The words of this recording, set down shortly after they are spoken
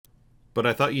But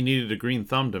I thought you needed a green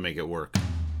thumb to make it work.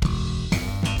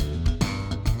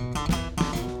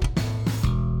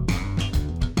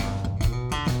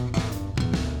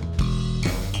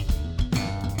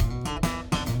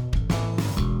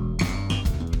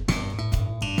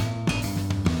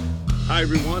 Hi,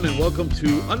 everyone, and welcome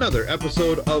to another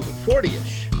episode of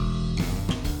 40ish.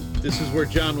 This is where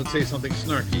John would say something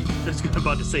snarky. I was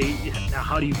about to say, now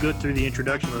how do you go through the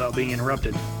introduction without being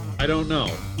interrupted? I don't know.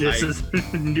 This is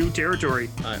new territory.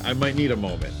 I might need a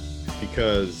moment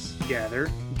because Gather.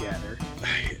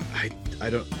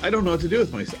 I don't know what to do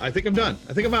with myself. I think I'm done.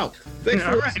 I think I'm out. Thanks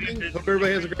for listening. Hope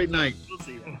everybody has a great night. We'll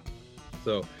see you.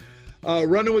 So,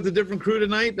 running with a different crew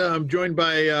tonight. I'm joined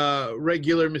by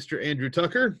regular Mr. Andrew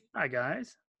Tucker. Hi,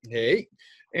 guys. Hey.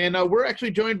 And we're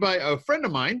actually joined by a friend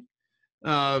of mine.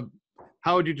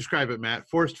 How would you describe it, Matt?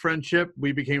 Forced friendship.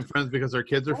 We became friends because our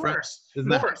kids are friends.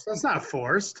 Forced. That's not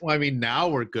forced. Well, I mean, now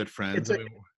we're good friends. It's a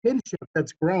kinship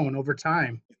that's grown over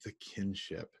time. It's a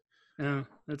kinship. Yeah,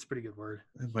 that's a pretty good word.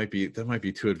 That might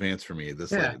be too advanced for me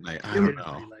this late at night. I You're- don't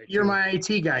know. You're my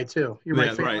IT guy too. You're my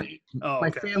Yeah, family, Oh, my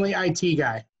okay. family IT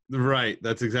guy. Right.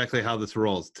 That's exactly how this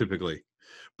rolls typically.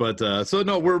 But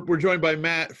we're joined by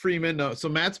Matt Freeman. So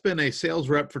Matt's been a sales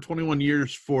rep for 21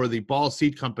 years for the Ball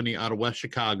Seed Company out of West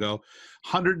Chicago.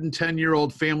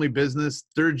 110-year-old family business,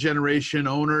 third generation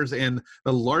owners, and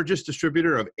the largest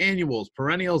distributor of annuals,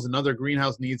 perennials, and other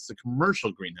greenhouse needs to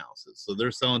commercial greenhouses. So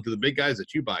they're selling to the big guys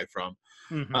that you buy from.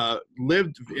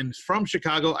 Mhm. From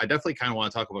Chicago. I definitely kind of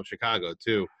want to talk about Chicago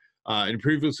too. And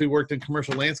previously worked in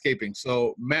commercial landscaping.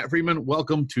 So Matt Freeman,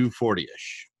 welcome to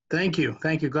 40ish. Thank you.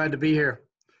 Glad to be here.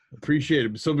 Appreciate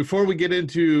it. So before we get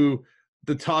into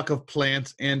the talk of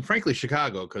plants and frankly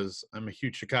Chicago, because I'm a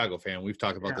huge Chicago fan, we've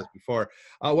talked about this before.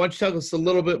 Why don't you tell us a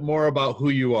little bit more about who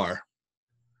you are?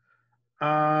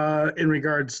 In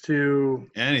regards to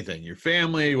Anything, your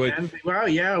family, what we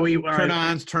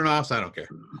turn-ons, turn-offs, I don't care.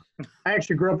 I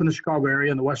actually grew up in the Chicago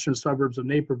area in the western suburbs of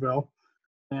Naperville,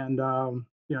 and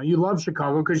you love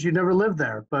Chicago because you never lived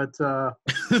there. But I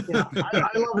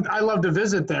love it. I love to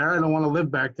visit there. I don't want to live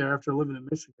back there after living in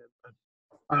Michigan.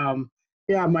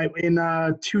 But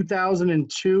in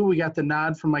 2002, we got the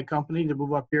nod from my company to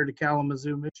move up here to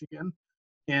Kalamazoo, Michigan,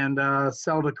 and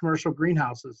sell to commercial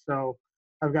greenhouses. So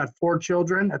I've got 4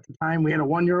 children. At the time, we had a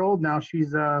 1-year-old. Now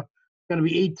she's going to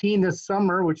be 18 this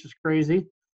summer, which is crazy.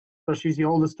 So she's the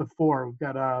oldest of 4. We've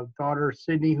got a daughter,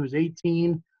 Sydney, who's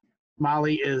 18.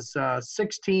 Molly is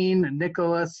 16. And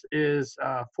Nicholas is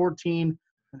 14.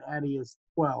 And Addie is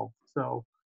 12. So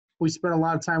we spent a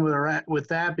lot of time with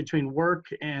that between work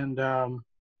and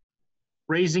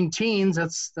raising teens.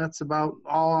 That's about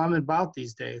all I'm about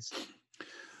these days.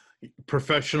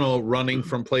 Professional running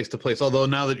from place to place. Although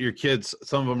now that your kids,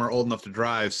 some of them are old enough to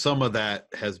drive, some of that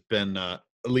has been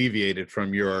alleviated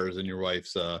from yours and your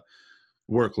wife's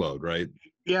workload, right?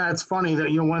 Yeah, it's funny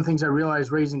that one of the things I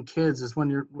realized raising kids is when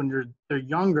they're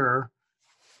younger,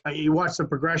 you watch the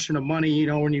progression of money.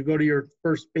 When you go to your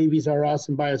first Babies R Us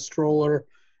and buy a stroller,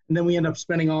 and then we end up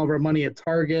spending all of our money at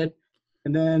Target,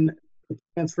 and then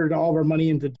transferred all of our money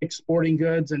into Dick's Sporting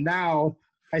Goods, and now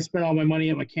I spend all my money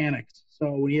at mechanics.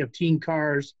 So when you have teen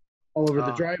cars all over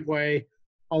the driveway,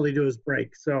 all they do is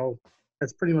break. So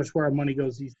that's pretty much where our money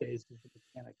goes these days, is the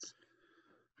mechanics.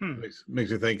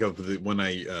 Makes me think of when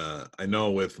I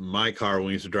know with my car, when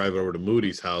we used to drive over to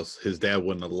Moody's house, his dad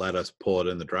wouldn't have let us pull it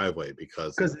in the driveway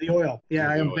because of the oil. Yeah,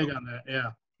 I am big on that.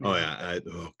 Yeah. Oh yeah,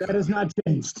 that has not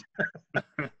changed.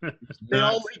 They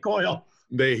all leak oil.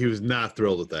 He was not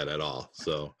thrilled with that at all.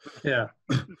 So yeah.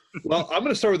 Well, I'm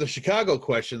going to start with the Chicago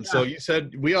question. So you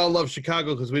said we all love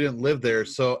Chicago because we didn't live there.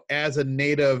 So as a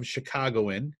native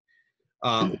Chicagoan,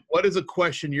 what is a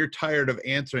question you're tired of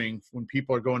answering when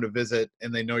people are going to visit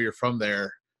and they know you're from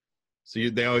there? So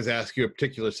they always ask you a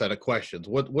particular set of questions.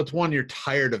 What's one you're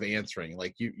tired of answering?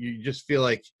 Like you just feel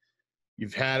like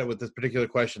you've had it with this particular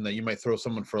question that you might throw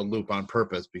someone for a loop on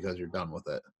purpose because you're done with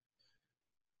it.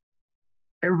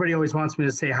 Everybody always wants me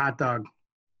to say hot dog.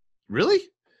 Really?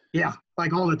 Yeah,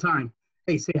 like all the time.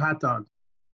 Hey, say hot dog.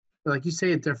 They're like, you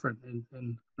say it different, and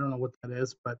I don't know what that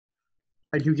is, but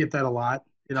I do get that a lot.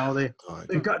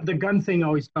 The gun thing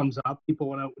always comes up. People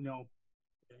want to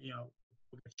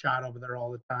get shot over there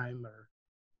all the time, or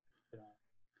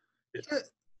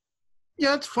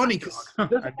yeah, it's funny because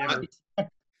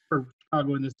for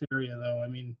Chicago in this area, though. I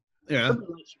mean, yeah,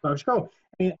 Chicago.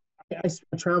 I mean,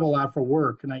 I travel a lot for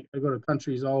work, and I go to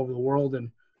countries all over the world, and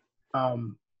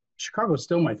Chicago is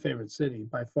still my favorite city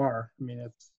by far. I mean,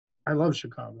 I love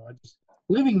Chicago.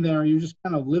 Living there, you're just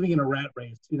kind of living in a rat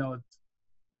race.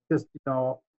 It's just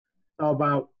all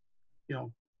about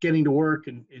getting to work,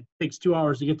 and it takes 2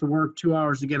 hours to get to work, 2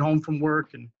 hours to get home from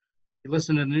work, and you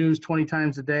listen to the news 20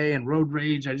 times a day and road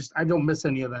rage. I don't miss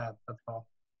any of that. That's all.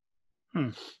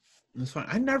 That's fine.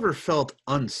 I never felt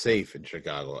unsafe in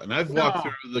Chicago, and I've walked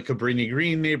No. through the Cabrini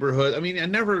Green neighborhood. I mean, I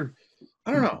don't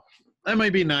know. I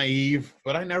might be naive,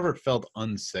 but I never felt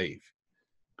unsafe.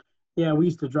 Yeah, we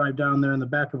used to drive down there in the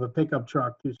back of a pickup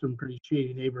truck through some pretty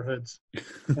shady neighborhoods,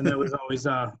 and that was always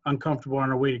uncomfortable on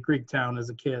our way to Greektown as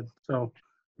a kid. So,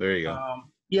 There you go.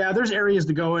 yeah, there's areas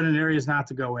to go in and areas not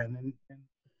to go in, and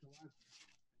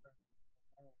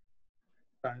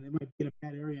they might get a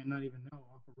bad area and not even know,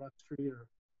 off of Rutt Street or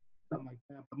something like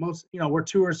that. But most, where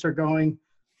tourists are going,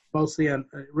 mostly on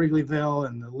Wrigleyville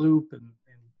and the Loop and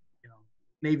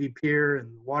Navy Pier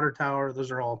and Water Tower,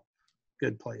 those are all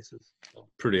good places. So.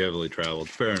 Pretty heavily traveled.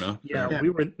 Fair enough. Yeah, Yeah.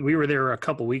 we were there a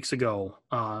couple weeks ago.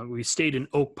 We stayed in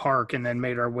Oak Park and then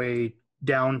made our way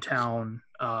downtown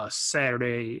on a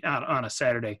Saturday,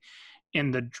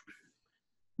 and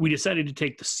we decided to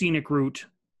take the scenic route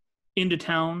into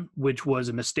town, which was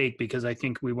a mistake because I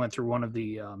think we went through one of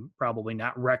the probably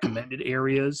not recommended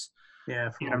areas.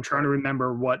 Yeah, And I'm trying to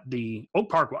remember what the Oak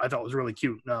Park I thought was really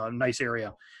cute, nice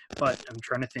area, but I'm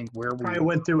trying to think where we probably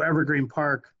went through Evergreen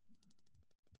Park.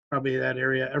 Probably that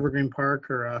area, Evergreen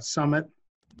Park or Summit.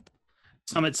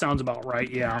 Summit sounds about right.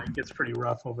 Yeah. It gets pretty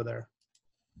rough over there.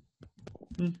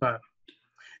 But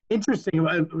interesting.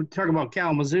 We talk about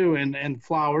Kalamazoo and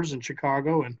flowers in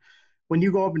Chicago, and when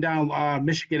you go up and down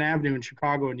Michigan Avenue in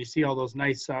Chicago, and you see all those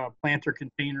nice planter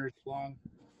containers along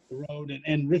the road,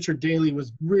 and Richard Daley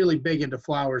was really big into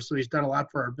flowers, so he's done a lot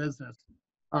for our business.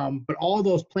 But all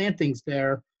those plantings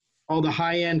there, all the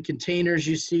high-end containers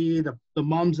you see, the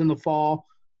mums in the fall,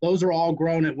 those are all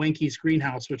grown at Winky's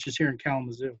Greenhouse, which is here in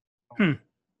Kalamazoo.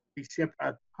 We ship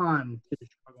a ton to the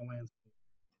Chicago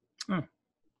landscape.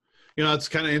 It's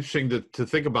kind of interesting to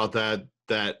think about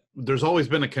that there's always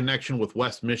been a connection with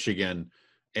West Michigan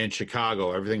and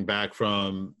Chicago, everything back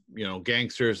from,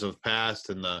 gangsters of past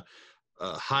and the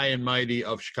high and mighty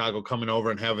of Chicago coming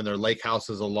over and having their lake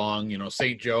houses along,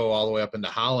 St. Joe all the way up into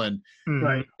Holland.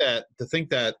 Right. To think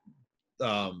that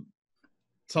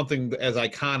something as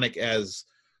iconic as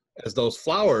those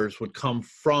flowers would come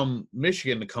from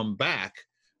Michigan to come back.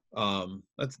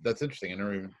 That's interesting.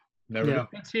 I never. Yeah.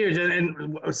 It's huge.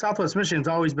 And Southwest Michigan's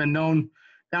always been known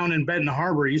down in Benton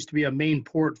Harbor. It used to be a main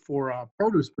port for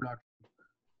produce production.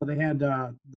 So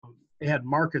they had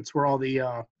markets where all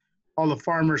the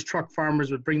farmers, truck farmers,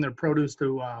 would bring their produce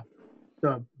to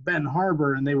Benton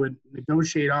Harbor, and they would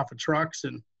negotiate off of trucks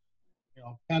and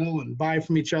peddle and buy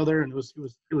from each other. And it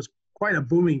was quite a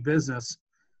booming business,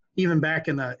 even back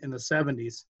in the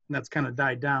 70s. And that's kind of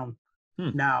died down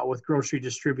now with grocery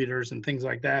distributors and things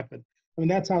like that. But I mean,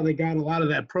 that's how they got a lot of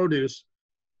that produce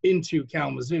into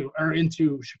Kalamazoo or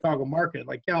into Chicago market.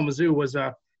 Like Kalamazoo was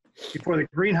before the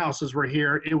greenhouses were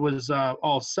here, it was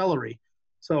all celery.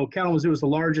 So Kalamazoo was the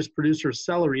largest producer of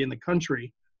celery in the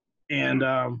country, and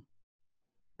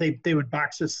they would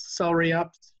box this celery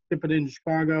up, ship it into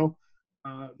Chicago.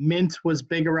 Mint was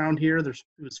big around here. It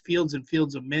was fields and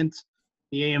fields of mint.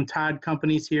 The A.M. Todd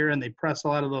company's here, and they press a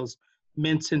lot of those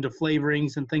mints into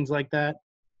flavorings and things like that.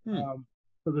 So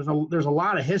there's a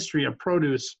lot of history of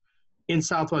produce in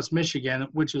Southwest Michigan,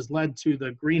 which has led to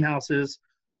the greenhouses.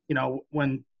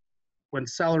 When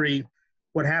celery,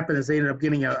 what happened is they ended up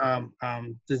getting a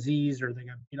disease, or they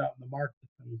got beat out in the market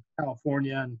in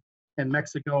California and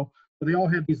Mexico. But they all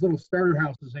had these little starter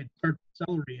houses they'd start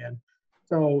celery in.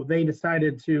 So they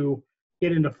decided to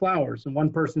get into flowers, and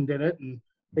one person did it, and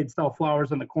they'd sell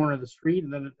flowers on the corner of the street,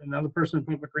 and then another person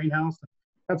put up a greenhouse.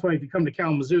 That's why if you come to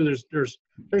Kalamazoo, there's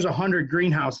 100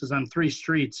 greenhouses on 3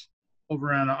 streets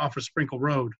over off of Sprinkle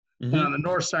Road. And on the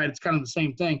north side, it's kind of the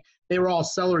same thing. They were all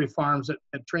celery farms that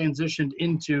transitioned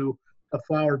into the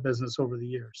flower business over the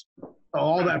years. So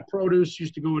all that produce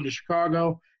used to go into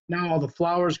Chicago. Now all the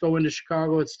flowers go into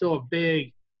Chicago. It's still a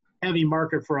big, heavy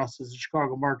market for us as a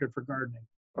Chicago market for gardening.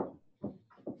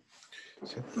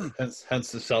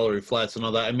 Hence the celery flats and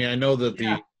all that. I mean, I know that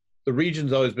the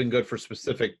region's always been good for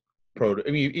specific produce.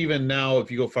 I mean, even now,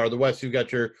 if you go farther west, you've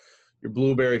got your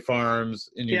blueberry farms.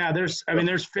 And there's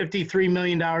 $53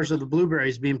 million of the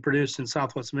blueberries being produced in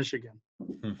Southwest Michigan,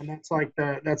 and that's like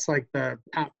the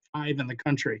top 5 in the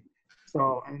country.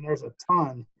 So I mean, there's a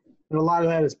ton, and a lot of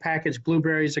that is packaged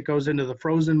blueberries that goes into the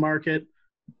frozen market.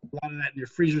 A lot of that in your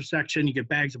freezer section, you get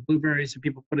bags of blueberries that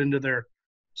people put into their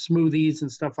smoothies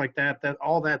and stuff like that.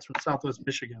 All that's from Southwest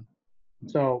Michigan.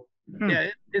 So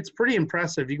it's pretty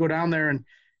impressive. You go down there and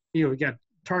we got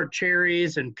tart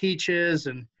cherries and peaches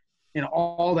and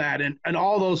all that, and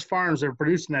all those farms that are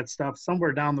producing that stuff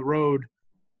somewhere down the road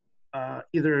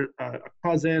either a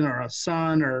cousin or a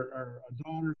son or a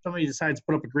daughter, somebody decides to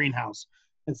put up a greenhouse.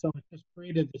 And so it just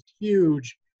created this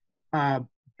huge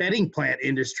bedding plant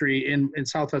industry in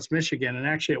Southwest Michigan. And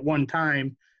actually at one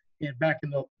time, back in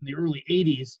the early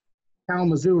 80s,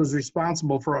 Kalamazoo was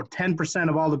responsible for 10%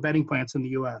 of all the bedding plants in the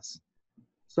U.S.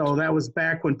 So that was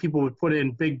back when people would put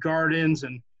in big gardens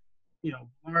and,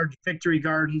 large victory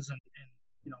gardens and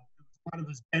a lot of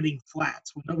us bedding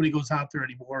flats when nobody goes out there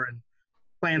anymore and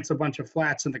plants a bunch of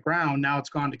flats in the ground. Now it's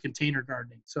gone to container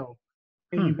gardening. So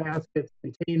hanging baskets,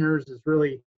 containers is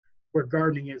really where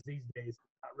gardening is these days.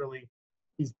 Not really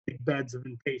these big beds of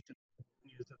impatiens.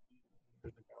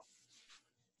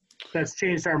 That's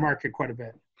changed our market quite a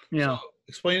bit. Yeah. So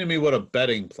explain to me what a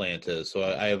bedding plant is, so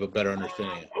I have a better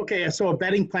understanding. Okay, so a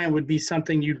bedding plant would be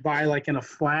something you'd buy like in a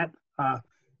flat.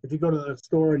 If you go to the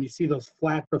store and you see those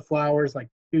flats of flowers like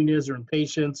petunias or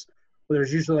impatiens, where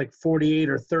there's usually like 48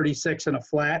 or 36 in a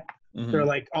flat. Mm-hmm. They're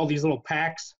like all these little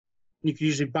packs. You can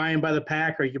usually buy them by the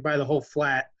pack or you can buy the whole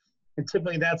flat. And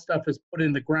typically that stuff is put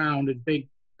in the ground in big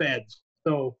beds.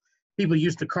 So people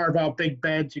used to carve out big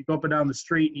beds. You'd go up and down the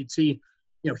street and you'd see,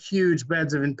 huge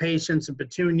beds of impatiens and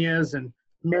petunias and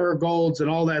marigolds and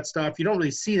all that stuff. You don't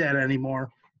really see that anymore.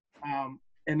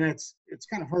 And it's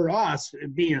kind of hurt us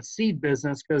being a seed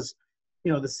business because,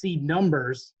 the seed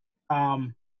numbers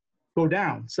go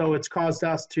down. So it's caused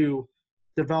us to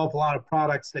develop a lot of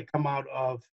products that come out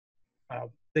of,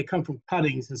 they come from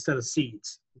cuttings instead of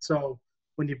seeds. So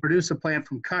when you produce a plant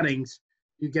from cuttings,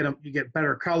 you get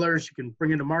better colors, you can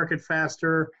bring it to market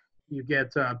faster, you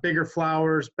get bigger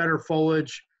flowers, better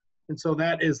foliage. And so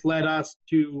that has led us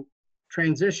to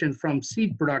transition from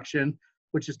seed production,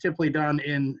 which is typically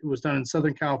was done in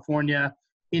Southern California,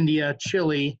 India,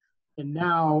 Chile, and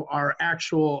now our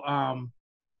actual,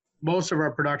 most of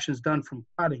our production is done from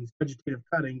cuttings, vegetative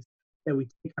cuttings that we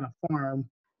take on a farm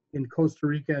in Costa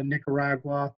Rica,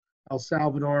 Nicaragua, El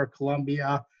Salvador,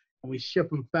 Colombia, and we ship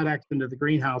them FedEx into the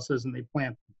greenhouses and they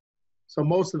plant them. So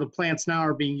most of the plants now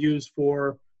are being used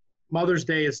for Mother's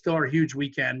Day is still our huge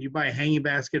weekend. You buy a hanging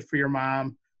basket for your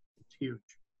mom, it's huge.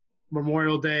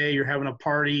 Memorial Day, you're having a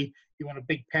party, you want a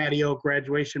big patio,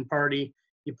 graduation party,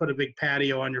 you put a big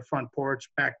patio on your front porch,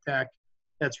 back deck.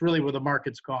 That's really where the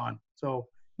market's gone. So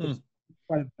it's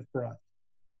quite a bit for us.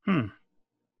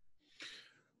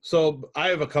 So I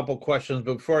have a couple questions,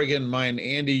 but before I get in mine,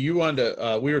 Andy, you wanted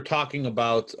to, we were talking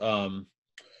about,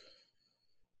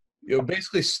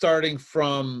 basically starting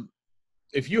from,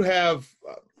 if you have,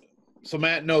 so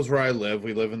Matt knows where I live.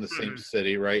 We live in the same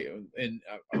city, right? And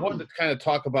I wanted to kind of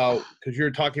talk about, because you're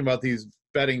talking about these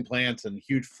bedding plants and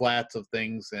huge flats of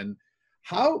things, and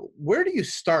where do you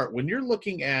start when you're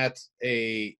looking at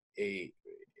a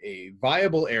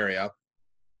viable area,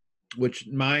 which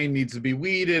mine needs to be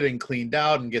weeded and cleaned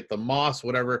out and get the moss,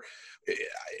 whatever.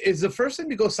 Is the first thing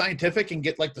to go scientific and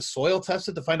get like the soil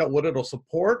tested to find out what it'll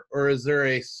support? Or is there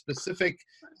a specific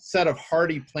set of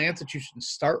hardy plants that you should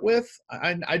start with?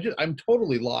 I'm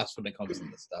totally lost when it comes to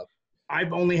this stuff.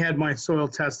 I've only had my soil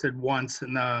tested once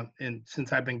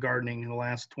since I've been gardening in the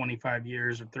last 25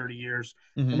 years or 30 years.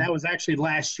 Mm-hmm. And that was actually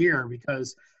last year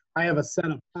because I have a set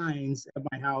of pines at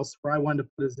my house where I wanted to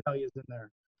put azaleas in there.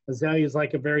 Azalea is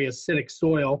like a very acidic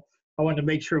soil. I wanted to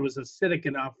make sure it was acidic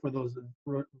enough for those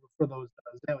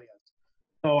azaleas.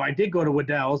 So I did go to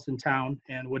Waddell's in town,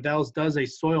 and Waddell's does a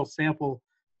soil sample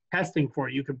testing for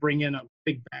it. You could bring in a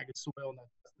big bag of soil and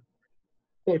test it.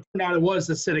 So it turned out it was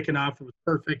acidic enough. It was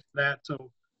perfect for that, so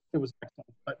it was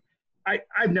excellent. But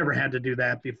I've never had to do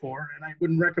that before, and I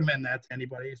wouldn't recommend that to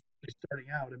anybody, especially starting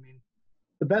out. I mean,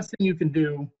 the best thing you can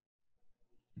do,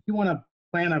 if you want to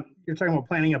you're talking about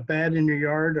planting a bed in your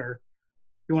yard, or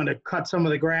you want to cut some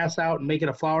of the grass out and make it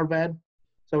a flower bed?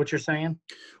 Is that what you're saying?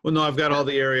 Well, no, I've got all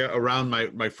the area around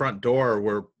my front door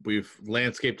where we've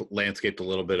landscaped a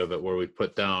little bit of it, where we've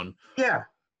put down,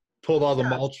 pulled all the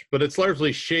mulch, but it's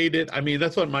largely shaded. I mean,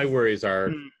 that's what my worries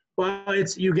are. Well,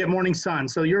 you get morning sun.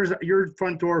 So your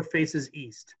front door faces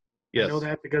east. Yes. I know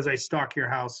that because I stalk your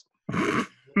house,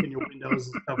 in your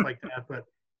windows and stuff like that. But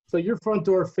so your front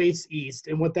door faces east,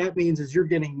 and what that means is you're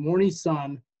getting morning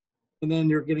sun, and then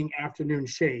you're getting afternoon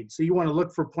shade. So you want to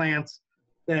look for plants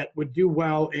that would do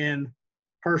well in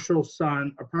partial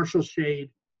sun or partial shade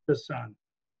to sun,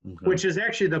 which is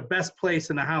actually the best place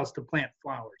in the house to plant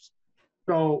flowers.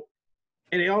 So,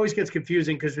 and it always gets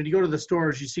confusing because when you go to the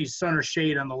stores, you see sun or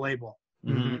shade on the label.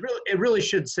 Mm-hmm. It really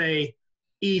should say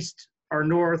east or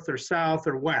north or south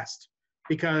or west,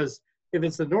 because if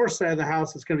it's the north side of the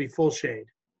house, it's going to be full shade.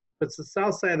 If it's the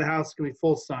south side of the house, it's going to be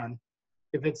full sun.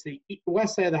 If it's the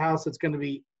west side of the house, it's going to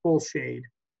be full shade.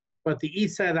 But the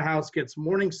east side of the house gets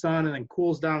morning sun and then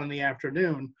cools down in the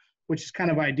afternoon, which is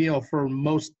kind of ideal for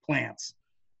most plants.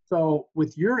 So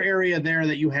with your area there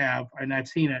that you have, and I've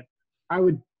seen it, I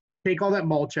would take all that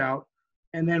mulch out.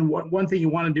 And then one thing you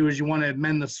want to do is you want to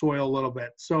amend the soil a little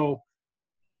bit. So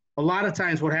a lot of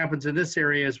times what happens in this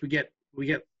area is we get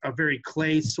a very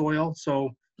clay soil. So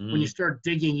when you start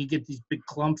digging, you get these big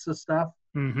clumps of stuff.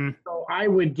 Mm-hmm. So I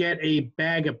would get a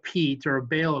bag of peat or a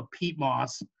bale of peat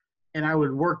moss, and I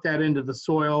would work that into the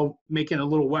soil, make it a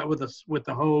little wet with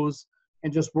the hose,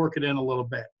 and just work it in a little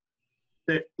bit.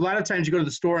 A lot of times you go to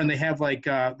the store and they have like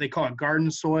they call it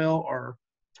garden soil or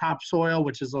topsoil,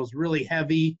 which is those really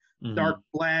heavy, dark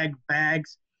black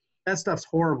bags. That stuff's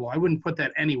horrible. I wouldn't put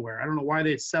that anywhere. I don't know why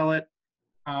they sell it.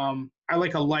 I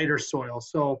like a lighter soil,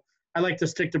 so I like to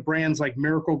stick to brands like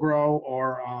Miracle Grow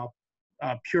or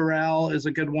Purell is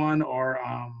a good one, or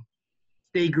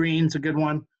Stay Green's a good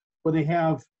one, where they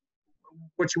have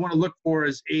what you want to look for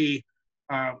is a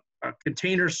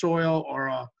container soil or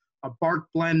a bark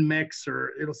blend mix,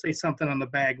 or it'll say something on the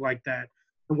bag like that.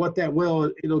 And what that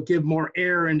it'll give more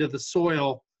air into the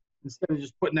soil instead of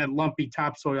just putting that lumpy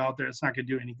topsoil out there. It's not going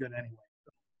to do any good anyway.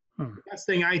 The best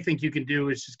thing I think you can do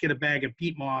is just get a bag of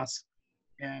peat moss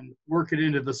and work it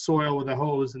into the soil with a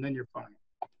hose, and then you're fine.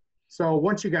 So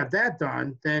once you got that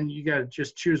done, then you got to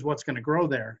just choose what's going to grow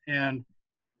there. And,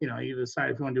 you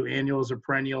decide if you want to do annuals or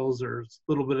perennials or a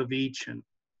little bit of each. And,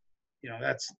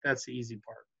 that's the easy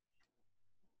part.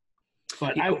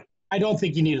 But I don't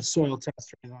think you need a soil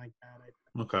test or anything like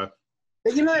that. Okay.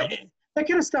 That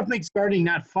kind of stuff makes gardening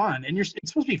not fun. And it's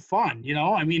supposed to be fun,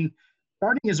 I mean,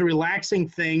 gardening is a relaxing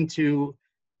thing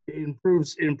it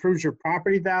improves your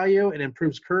property value. It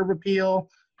improves curb appeal.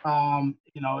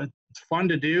 It's fun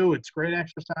to do. It's great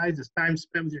exercise. It's time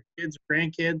spent with your kids or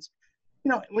grandkids.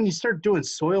 When you start doing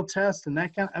soil tests and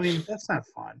that that's not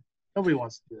fun. Nobody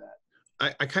wants to do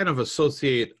that. I kind of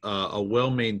associate a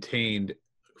well-maintained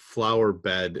flower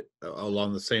bed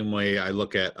along the same way I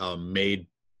look at a made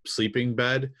sleeping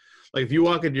bed. Like if you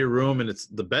walk into your room and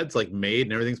the bed's like made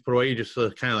and everything's put away, you just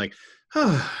kind of like,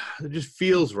 it just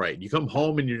feels right. You come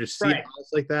home and you just see a house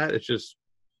like that. It's just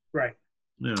right.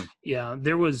 Yeah. Yeah.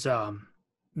 There's a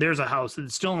house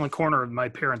that's still in the corner of my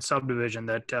parents' subdivision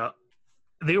that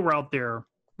they were out there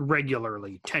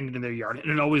regularly tending to their yard,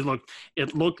 and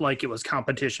it looked like it was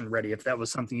competition ready if that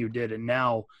was something you did. And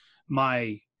now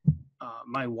my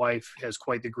wife has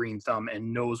quite the green thumb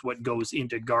and knows what goes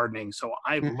into gardening. So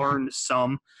I've learned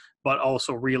some, but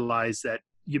also realized that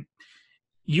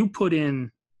you put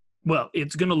in, well,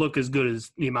 it's going to look as good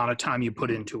as the amount of time you put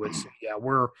into it. So yeah,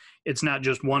 it's not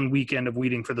just one weekend of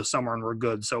weeding for the summer and we're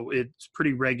good. So it's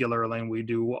pretty regularly, and we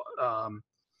do,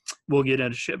 we'll get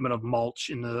a shipment of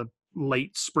mulch in the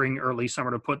late spring, early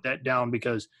summer to put that down,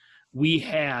 because we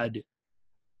had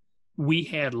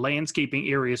landscaping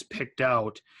areas picked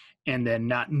out and then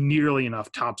not nearly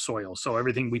enough topsoil. So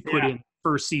everything we put in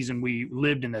first season we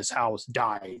lived in this house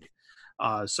died.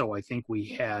 So I think we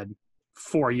had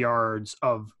 4 yards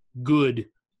of good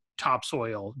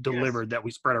topsoil delivered that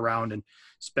we spread around and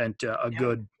spent a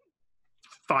good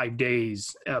 5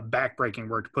 days backbreaking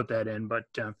work to put that in. But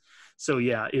so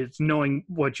yeah, it's knowing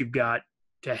what you've got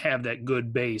to have that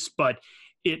good base. But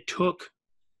it took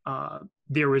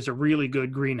there is a really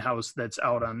good greenhouse that's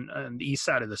out on the east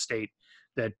side of the state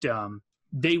that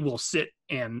they will sit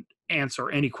and answer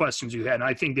any questions you had. And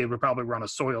I think they would probably run a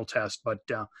soil test, but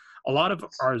a lot of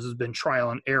ours has been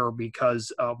trial and error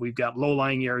because we've got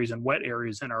low-lying areas and wet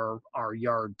areas in our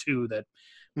yard too that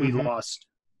we lost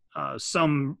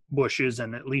some bushes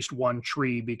and at least one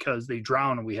tree because they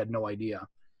drowned and we had no idea.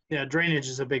 Yeah, drainage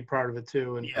is a big part of it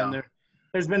too. And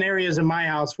there's been areas in my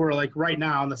house where, like right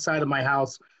now on the side of my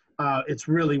house, it's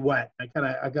really wet. I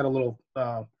got a little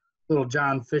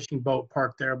John fishing boat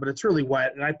parked there, but it's really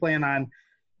wet. And I plan on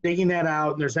digging that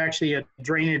out. And there's actually a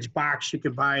drainage box you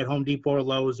can buy at Home Depot or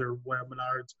Lowe's or where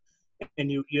Menards. And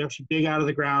you actually dig out of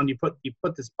the ground. You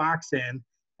put this box in,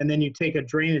 and then you take a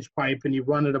drainage pipe and you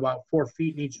run it about 4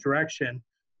 feet in each direction.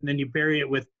 And then you bury it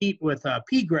with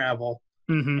pea gravel,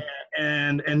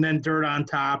 and then dirt on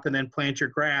top, and then plant your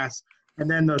grass. And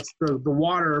then the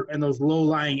water and those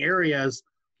low-lying areas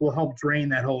will help drain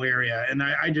that whole area. And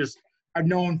I've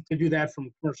known to do that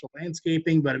from commercial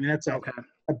landscaping, but I mean, that's a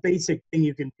basic thing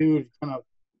you can do to kind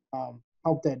of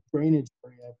help that drainage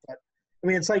area. But I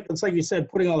mean, it's like you said,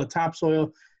 putting all the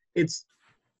topsoil.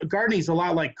 Gardening is a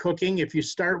lot like cooking. If you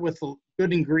start with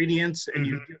good ingredients and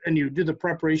you do the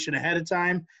preparation ahead of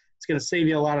time, it's going to save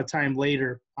you a lot of time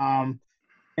later. And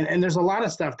there's a lot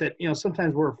of stuff that,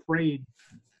 sometimes we're afraid.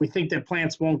 We think that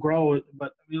plants won't grow,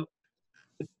 but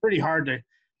it's pretty hard to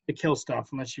kill stuff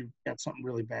unless you've got something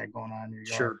really bad going on in your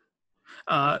yard.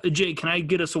 Sure. Jay, can I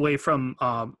get us away from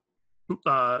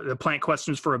the plant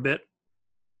questions for a bit.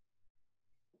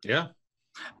 Yeah.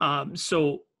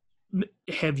 So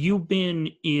have you been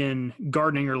in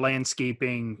gardening or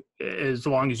landscaping as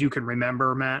long as you can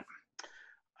remember, Matt?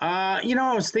 I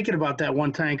was thinking about that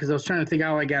one time because I was trying to think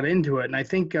how I got into it, and I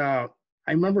think I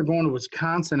remember going to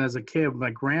Wisconsin as a kid.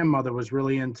 My grandmother was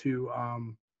really into.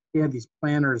 He had these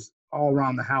planters all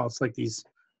around the house, like these.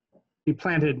 He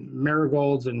planted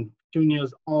marigolds and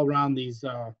petunias all around these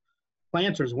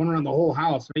planters, went around the whole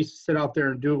house. I used to sit out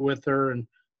there and do it with her, and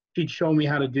she'd show me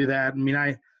how to do that. I mean,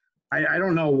 I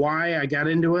don't know why I got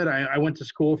into it. I went to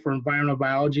school for environmental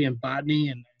biology and botany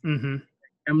and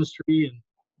chemistry, and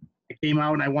I came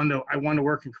out and I wanted to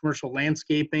work in commercial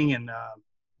landscaping, and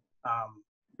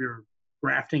we were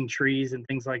grafting trees and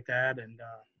things like that, and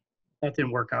that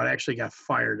didn't work out. I actually got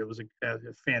fired. It was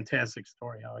a fantastic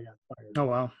story how I got fired. Oh,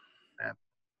 wow.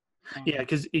 Yeah,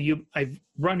 because I've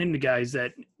run into guys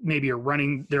that maybe are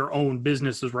running their own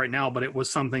businesses right now, but it was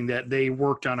something that they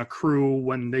worked on a crew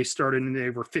when they started and they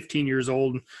were 15 years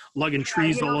old, lugging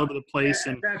trees all over the place.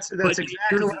 Yeah, and that's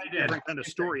exactly what I did. Different kind of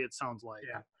story, it sounds like.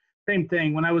 Yeah, same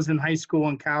thing. When I was in high school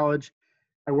and college,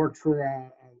 I worked for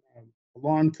a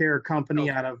lawn care company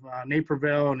out of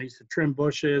Naperville, and I used to trim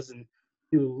bushes and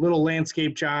do little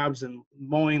landscape jobs and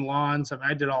mowing lawns.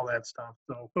 I did all that stuff.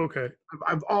 So Okay.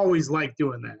 I've always liked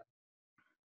doing that.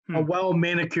 A well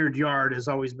manicured yard has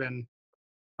always been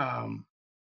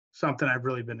something I've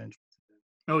really been interested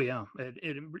in. Oh yeah,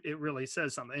 it really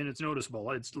says something, and it's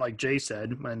noticeable. It's like Jay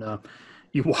said, when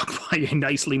you walk by a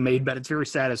nicely made bed, it's very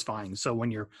satisfying. So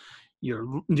when your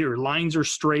lines are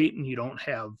straight and you don't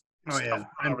have stuff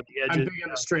over the edges. I'm big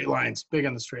on the straight lines. Big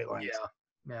on the straight lines.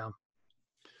 Yeah.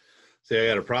 See, I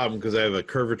got a problem because I have a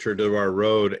curvature to our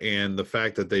road, and the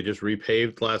fact that they just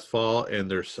repaved last fall,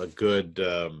 and there's a good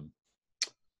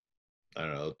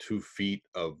 2 feet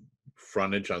of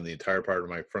frontage on the entire part of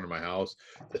front of my house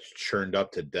that's churned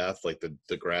up to death. Like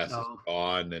the grass is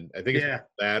gone, and I think it's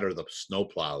that or the snow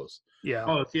plows. Yeah.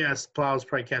 Oh yes, plows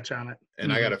probably catch on it.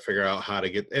 And I got to figure out how to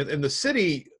get. And the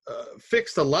city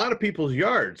fixed a lot of people's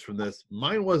yards from this.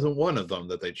 Mine wasn't one of them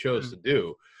that they chose to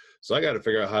do, so I got to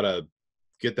figure out how to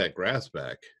get that grass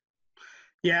back.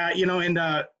 Yeah,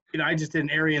 I just did an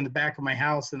area in the back of my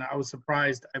house, and I was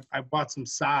surprised. I bought some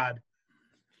sod.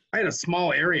 I had a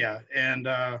small area, and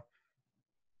a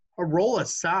roll of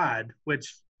sod,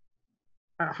 which,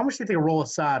 how much do you think a roll of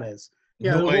sod is?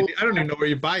 Yeah, no idea. I don't even know where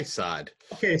you buy sod.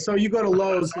 Okay, so you go to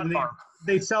Lowe's, and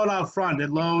they sell it out front at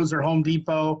Lowe's or Home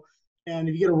Depot, and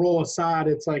if you get a roll of sod,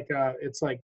 it's like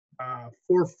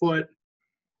 4 foot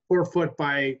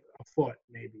by a foot,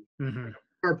 maybe.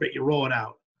 Carpet, you roll it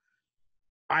out.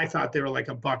 I thought they were like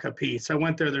 $1 a piece. I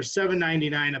went there, they're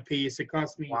 $7.99 a piece. It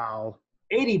cost me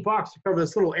 $80 to cover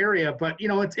this little area, but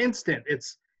it's instant.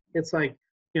 It's like,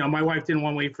 my wife didn't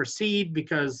want to wait for seed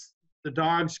because the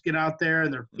dogs get out there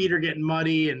and their feet are getting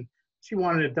muddy, and she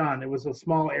wanted it done. It was a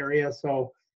small area,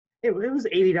 so it was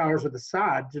 $80 worth of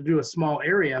sod to do a small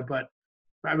area, but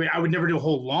I mean, I would never do a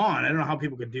whole lawn. I don't know how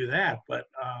people could do that, but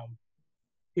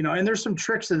and there's some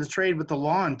tricks in the trade with the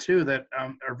lawn too that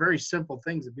are very simple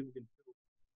things that people can do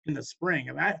in the spring.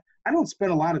 I mean, I don't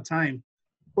spend a lot of time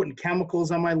putting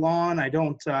chemicals on my lawn. I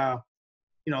don't, the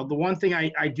one thing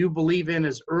I do believe in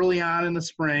is early on in the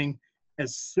spring,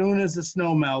 as soon as the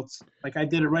snow melts, like I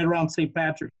did it right around St.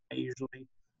 Patrick's Day usually,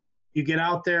 you get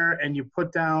out there and you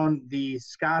put down the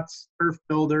Scott's Turf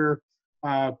Builder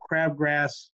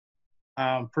crabgrass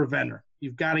preventer.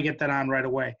 You've got to get that on right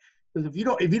away. Because if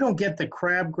you don't get the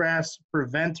crabgrass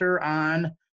preventer on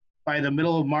by the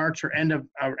middle of March or end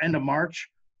of March,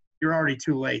 you're already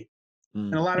too late.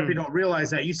 And a lot of people don't realize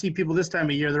that. You see people this time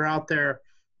of year, they're out there,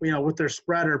 with their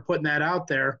spreader putting that out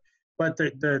there, but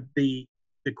the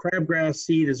crabgrass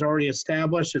seed is already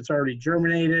established, it's already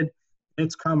germinated,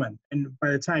 it's coming. And by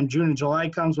the time June and July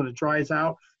comes, when it dries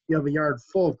out, you have a yard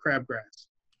full of crabgrass.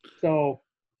 So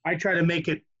I try to make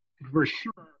it for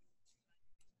sure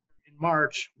in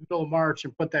March, middle of March,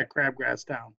 and put that crabgrass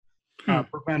down,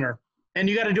 preventer. And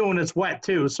you got to do it when it's wet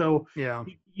too. So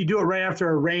you do it right after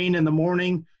a rain in the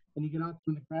morning, and you get out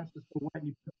when the grass is still wet, and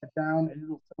you put that down, and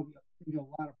it'll solve you a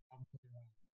lot of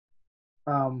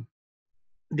problems.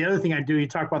 The other thing I do, you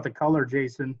talk about the color,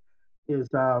 Jason, is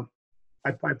I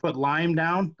put lime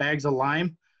down, bags of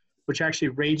lime, which actually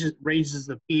raises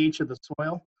the pH of the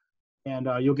soil, and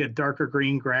you'll get darker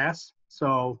green grass.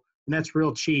 So, and that's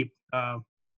real cheap.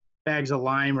 Bags of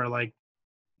lime are like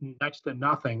next to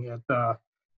nothing at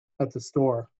the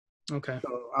store. Okay.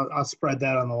 So I'll spread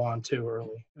that on the lawn too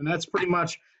early, and that's pretty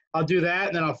much. I'll do that,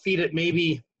 and then I'll feed it.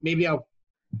 Maybe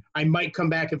I might come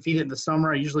back and feed it in the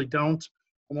summer. I usually don't,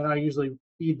 and then I usually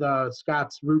feed the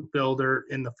Scott's Root Builder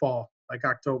in the fall, like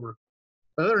October.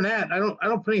 But other than that, I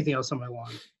don't put anything else on my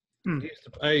lawn.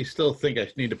 I still think I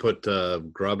need to put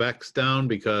GrubX down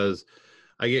because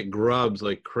I get grubs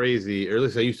like crazy, or at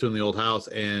least I used to in the old house,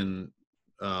 and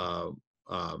were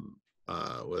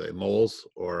they moles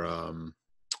or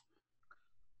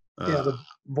The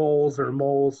voles or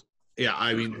moles. yeah,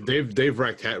 I mean they've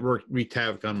wreaked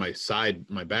havoc on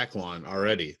my back lawn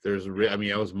already. I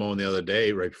mean I was mowing the other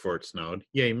day right before it snowed.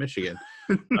 Yay, Michigan.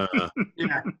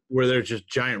 Where there's just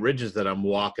giant ridges that I'm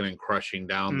walking and crushing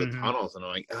down the tunnels, and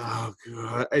I'm like, oh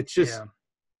god, it's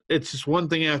just one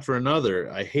thing after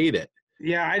another. I hate it.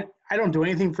 Yeah, I don't do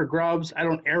anything for grubs. I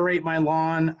don't aerate my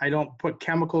lawn. I don't put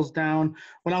chemicals down.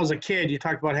 When I was a kid, you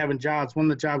talked about having jobs. One of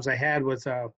the jobs I had was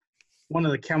one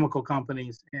of the chemical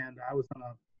companies, and I was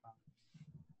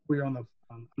we were on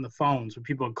the phones when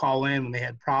people would call in when they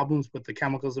had problems with the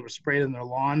chemicals that were sprayed in their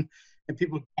lawn, and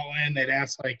people would call in. They'd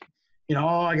ask like,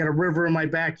 oh, I got a river in my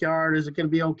backyard. Is it going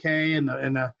to be okay? And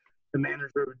the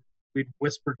manager would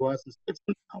whisper to us, "It's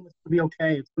going to be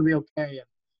okay. It's going to be okay." And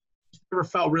never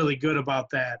felt really good about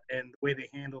that and the way they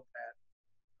handled that.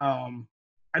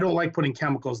 I don't like putting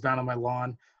chemicals down on my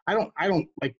lawn. I don't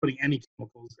like putting any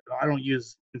chemicals. I don't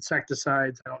use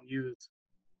insecticides. I don't use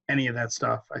any of that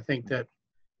stuff. I think that,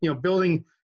 building,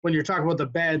 when you're talking about the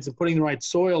beds and putting the right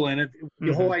soil in it,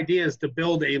 the whole idea is to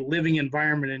build a living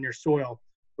environment in your soil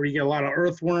where you get a lot of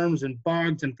earthworms and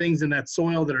bugs and things in that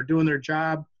soil that are doing their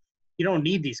job. You don't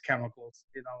need these chemicals,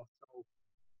 so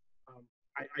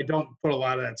I don't put a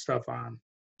lot of that stuff on.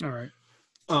 All right.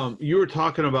 You were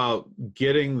talking about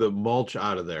getting the mulch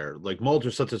out of there. Like mulch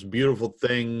is such a beautiful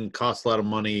thing, costs a lot of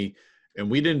money,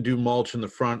 and we didn't do mulch in the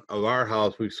front of our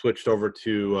house. We've switched over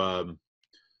to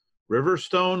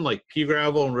Riverstone, like pea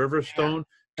gravel and Riverstone.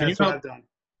 That's what I've done.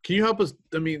 Can you help us?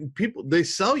 I mean, people, they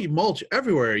sell you mulch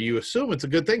everywhere. You assume it's a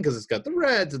good thing because it's got the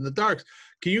reds and the darks.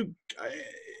 Can you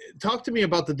talk to me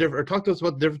about talk to us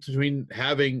about the difference between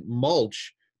having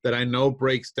mulch that I know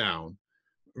breaks down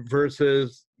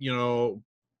versus,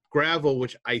 gravel,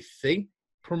 which I think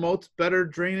promotes better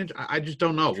drainage. I just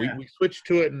don't know. Yeah. We switched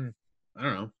to it, and I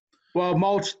don't know. Well,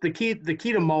 mulch, the key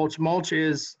to mulch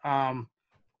is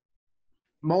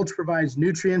mulch provides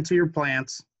nutrient to your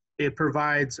plants. It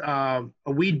provides a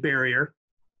weed barrier,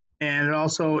 and it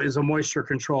also is a moisture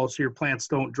control so your plants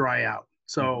don't dry out.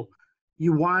 So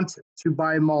you want to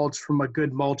buy mulch from a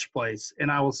good mulch place.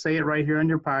 And I will say it right here on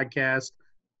your podcast.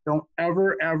 Don't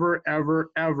ever, ever, ever,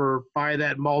 ever buy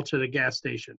that mulch at a gas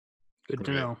station. Good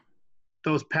to know.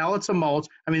 Those pallets of mulch,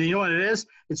 I mean, you know what it is?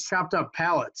 It's chopped up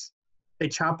pallets. They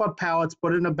chop up pallets,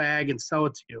 put it in a bag, and sell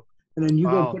it to you. And then you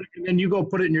go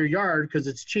put it in your yard because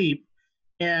it's cheap.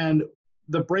 And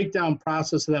the breakdown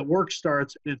process of that work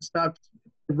starts, and it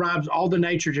robs all the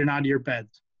nitrogen out of your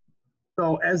beds.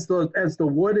 So as the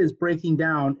wood is breaking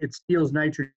down, it steals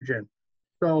nitrogen.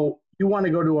 So you want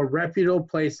to go to a reputable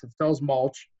place that sells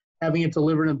mulch. Having it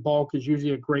delivered in bulk is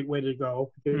usually a great way to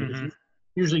go.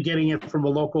 Usually getting it from a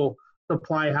local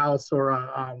supply house or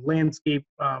a landscape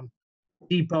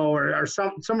depot or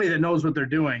somebody that knows what they're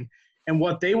doing. And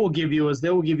what they will give you is they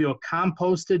will give you a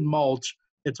composted mulch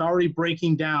that's already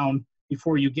breaking down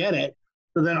before you get it.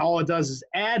 So then all it does is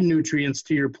add nutrients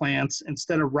to your plants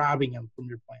instead of robbing them from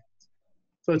your plants.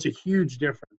 So it's a huge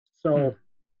difference. So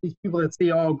these people that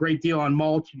see, great deal on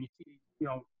mulch, and you see,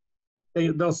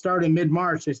 they'll start in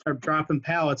mid-March. They start dropping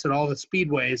pallets at all the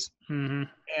speedways.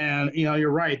 And,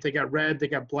 you're right. They got red, they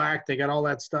got black, they got all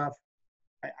that stuff.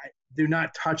 I do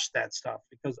not touch that stuff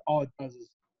because all it does is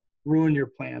ruin your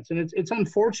plants. And it's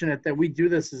unfortunate that we do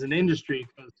this as an industry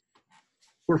because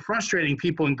we're frustrating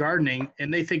people in gardening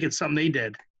and they think it's something they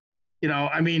did.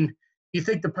 You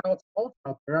think the pallets of mulch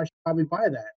out there, I should probably buy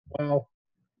that. Well,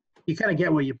 you kind of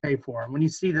get what you pay for. When you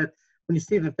see that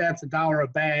that's $1 a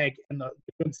bag and the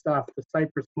good stuff, the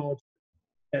cypress mulch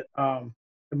at the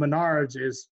Menards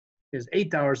is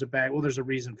 $8 a bag. Well, there's a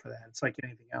reason for that. It's like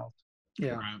anything else.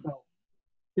 Yeah.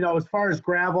 So, as far as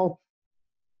gravel,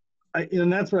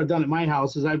 and that's what I've done at my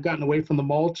house is I've gotten away from the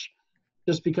mulch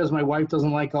just because my wife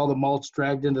doesn't like all the mulch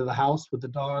dragged into the house with the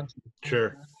dogs.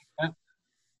 Sure.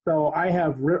 So I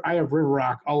have river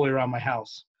rock all the way around my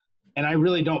house. And I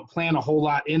really don't plant a whole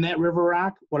lot in that river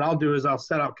rock. What I'll do is I'll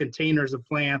set out containers of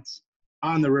plants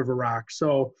on the river rock.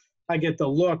 So I get the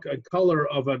look and color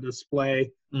of a display.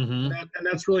 And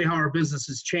that's really how our business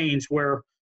has changed, where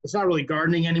it's not really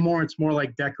gardening anymore. It's more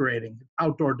like decorating,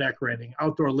 outdoor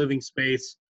living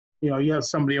space. You have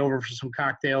somebody over for some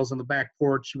cocktails on the back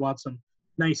porch. You want some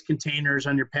nice containers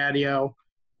on your patio.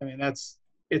 I mean, it's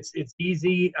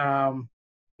easy.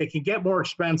 It can get more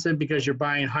expensive because you're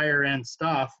buying higher end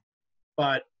stuff.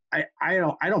 But I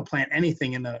don't plant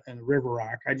anything in the river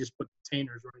rock. I just put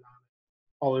containers right on it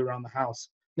all the way around the house.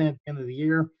 Then at the end of the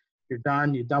year, you're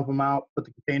done. You dump them out, put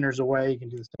the containers away. You can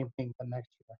do the same thing the next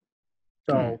year.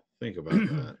 So think about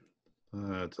that.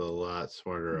 That's a lot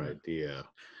smarter idea.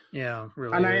 Yeah,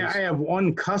 really. and is. I have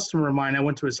one customer of mine. I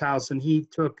went to his house and he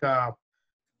took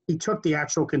the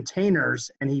actual containers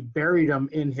and he buried them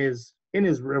in his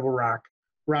river rock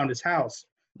around his house.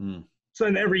 Mm. So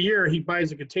then every year he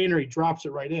buys a container, he drops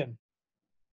it right in.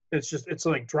 It's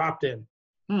like dropped in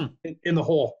in the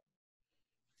hole.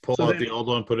 Pull out the old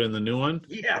one, put in the new one.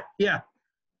 Yeah.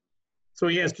 So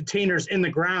he has containers in the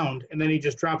ground, and then he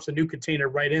just drops a new container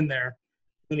right in there.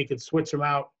 Then he can switch them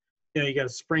out. You know, you got a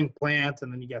spring plant,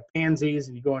 and then you got pansies,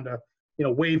 and you go into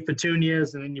wave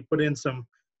petunias, and then you put in some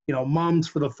mums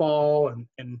for the fall,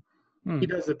 and he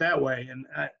does it that way, and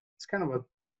it's kind of a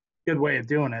good way of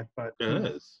doing it. But it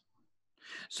is.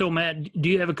 So Matt, do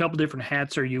you have a couple different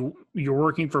hats? Are you're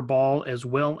working for Ball as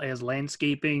well as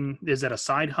landscaping? Is that a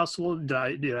side hustle?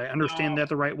 Did I understand that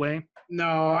the right way?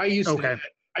 No, I used to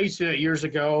do it years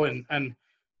ago, and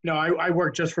I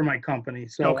worked just for my company.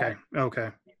 So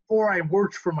okay. Before I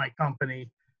worked for my company,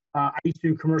 I used to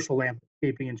do commercial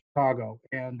landscaping in Chicago,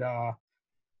 and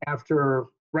after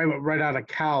right out of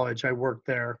college, I worked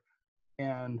there,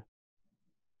 and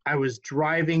I was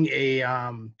driving a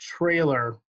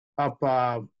trailer up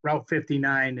Route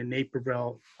 59 in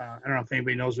Naperville. I don't know if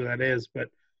anybody knows where that is, but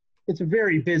it's a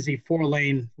very busy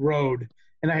 4-lane road.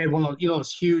 And I had one of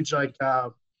those huge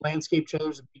landscape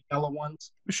trailers, the big yellow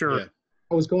ones. Sure. Yeah.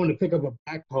 I was going to pick up a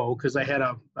backhoe because I had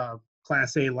a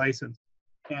Class A license,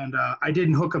 and I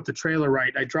didn't hook up the trailer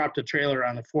right. I dropped a trailer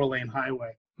on the 4-lane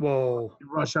highway. Whoa. In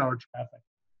rush hour traffic.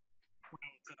 When I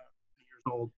was years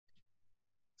old.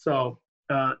 So,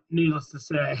 needless to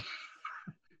say,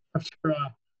 after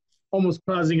almost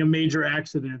causing a major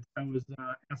accident, I was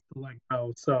asked to let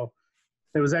go. So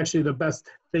it was actually the best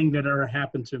thing that ever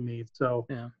happened to me. So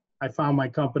yeah. I found my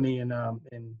company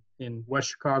in West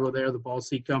Chicago there, the Ball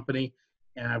Seed Company,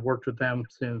 and I've worked with them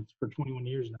for 21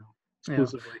 years now,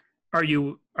 exclusively. Yeah. Are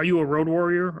you a road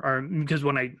warrior? Or because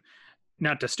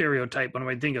not to stereotype, when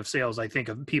I think of sales, I think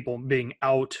of people being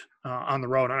out on the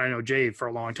road. And I know Jay for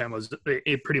a long time was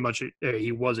pretty much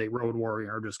he was a road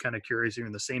warrior. I'm just kind of curious, you're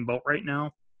in the same boat right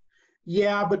now?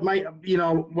 Yeah, but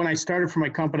when I started for my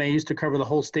company, I used to cover the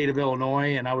whole state of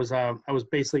Illinois, and I was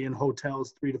basically in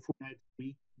hotels 3 to 4 nights a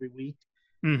week, every week.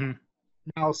 Mm-hmm.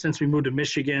 Now, since we moved to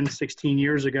Michigan 16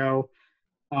 years ago,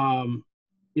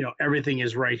 everything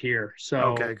is right here. So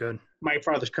okay, good. My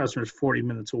farthest customer is 40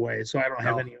 minutes away, so I don't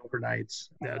have any overnights.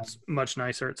 That's much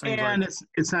nicer. It seems and like.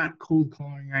 it's not cold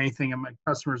calling or anything. And my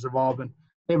customers have all been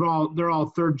they're all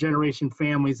third generation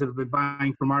families that have been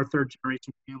buying from our third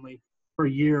generation family for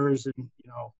years, and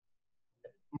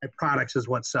my products is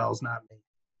what sells, not me.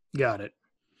 Got it.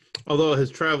 Although his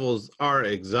travels are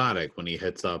exotic when he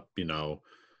hits up,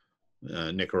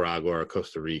 Nicaragua or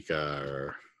Costa Rica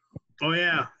or. Oh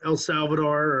yeah, El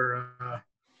Salvador, or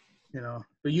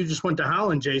but you just went to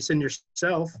Holland, Jason,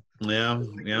 yourself. Yeah.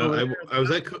 I was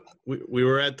we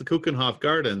were at the Keukenhof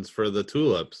Gardens for the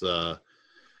tulips. That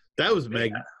was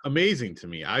amazing to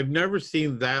me. I've never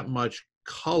seen that much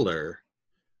color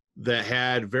that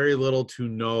had very little to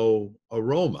no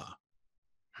aroma.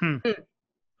 I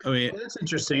mean, that's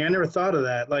interesting. I never thought of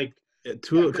that.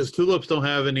 Because tulips don't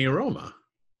have any aroma.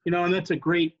 And that's a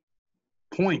great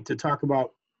point to talk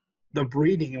about the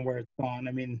breeding and where it's gone.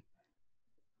 I mean,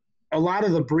 a lot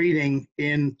of the breeding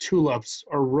in tulips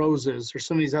or roses or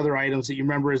some of these other items that you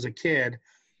remember as a kid,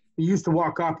 you used to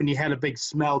walk up and you had a big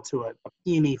smell to it. A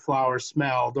peony flower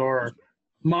smelled, or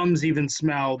mums even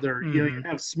smelled, or you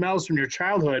have smells from your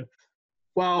childhood.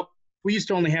 Well, we used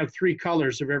to only have 3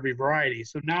 colors of every variety.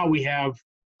 So now we have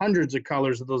hundreds of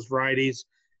colors of those varieties.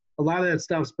 A lot of that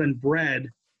stuff's been bred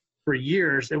for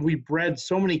years, and we bred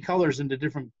so many colors into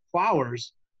different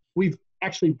flowers. We've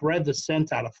actually bred the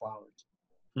scent out of flowers.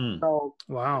 So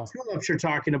wow. The tulips you're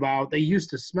talking about, they used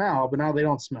to smell, but now they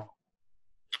don't smell.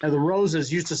 Now the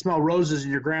roses used to smell roses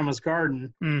in your grandma's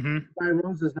garden. Mm-hmm. You buy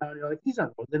roses now, and you're like, these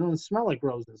aren't roses. They don't smell like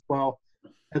roses. Well,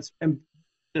 and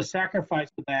the sacrifice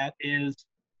of that is,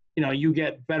 you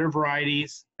get better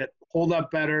varieties that hold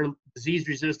up better, disease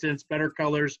resistance, better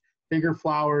colors, bigger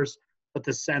flowers, but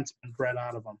the scent's been bred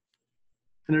out of them.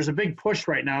 And there's a big push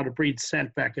right now to breed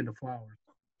scent back into flowers.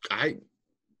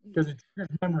 Because it's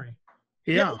memory.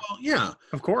 Yeah. Yeah.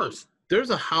 Of course. There's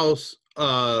a house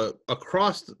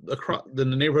across the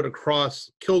neighborhood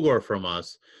across Kilgore from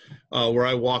us, where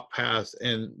I walk past,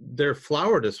 and their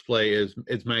flower display is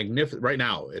magnificent. Right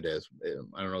now it is.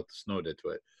 I don't know what the snow did to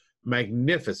it.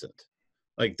 Magnificent.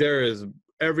 Like there is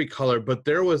every color, but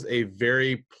there was a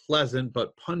very pleasant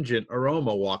but pungent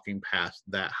aroma walking past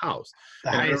that house.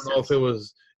 The And I don't know if it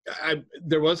was,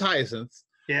 there was hyacinths.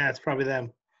 Yeah, it's probably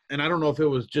them. And I don't know if it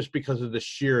was just because of the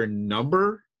sheer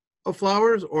number of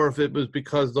flowers or if it was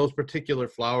because those particular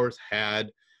flowers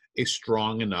had a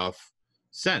strong enough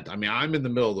scent. I mean, I'm in the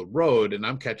middle of the road and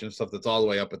I'm catching stuff that's all the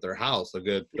way up at their house, a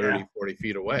good 30, 40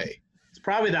 feet away. It's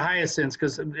probably the hyacinths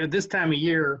because at this time of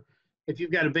year, if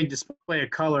you've got a big display of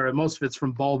color, and most of it's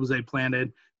from bulbs they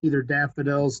planted, either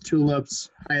daffodils, tulips,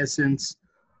 hyacinths,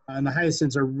 and the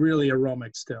hyacinths are really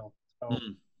aromatic still. So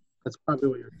that's probably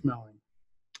what you're smelling.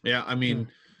 Yeah, I mean,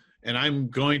 and I'm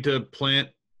going to plant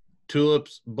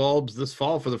tulips bulbs this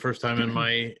fall for the first time in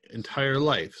my entire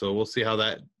life. So we'll see how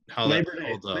that holds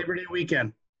up. Labor Day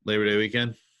weekend. Labor Day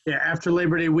weekend? Yeah, after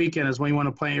Labor Day weekend is when you want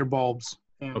to plant your bulbs.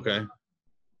 And, Okay.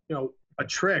 You know, a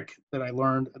trick that I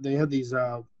learned, they had these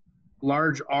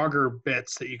large auger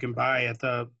bits that you can buy at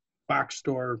the box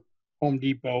store, Home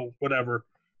Depot, whatever.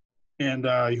 And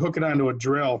you hook it onto a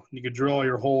drill. And you can drill all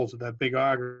your holes with that big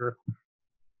auger,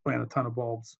 plant a ton of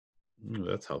bulbs.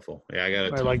 That's helpful. Yeah,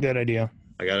 I like that idea.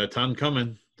 I got a ton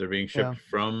coming. They're being shipped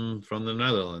from the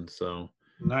Netherlands. So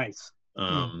nice.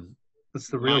 That's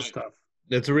the real stuff.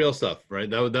 That's the real stuff, right?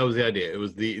 That was the idea. It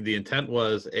was the intent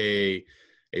was a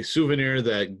souvenir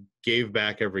that gave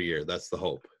back every year. That's the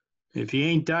hope. If you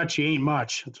ain't Dutch, you ain't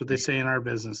much. That's what they say in our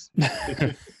business.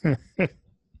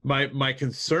 My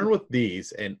concern with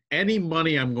these and any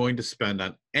money I'm going to spend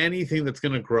on anything that's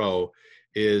going to grow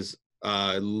is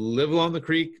live along the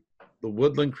creek. The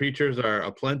woodland creatures are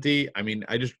aplenty. I mean,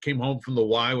 I just came home from the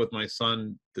Y with my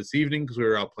son this evening because we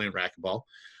were out playing racquetball.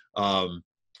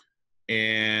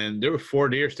 And there were 4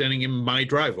 deer standing in my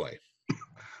driveway.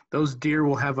 Those deer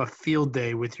will have a field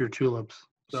day with your tulips.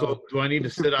 So do I need to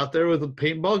sit out there with a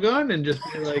paintball gun and just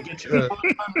be like, I'm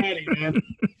ready, man.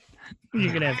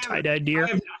 You're gonna have tie-dye deer.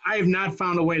 I have not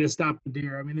found a way to stop the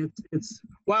deer. I mean, it's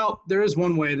well, there is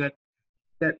one way that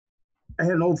I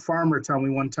had an old farmer tell me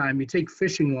one time. You take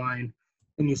fishing line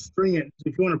and you string it.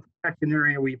 If you want to protect an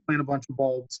area where you plant a bunch of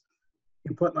bulbs,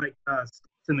 you put like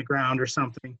sticks in the ground or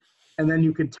something, and then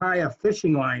you could tie a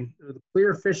fishing line, a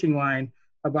clear fishing line,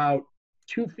 about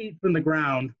 2 feet from the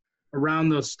ground around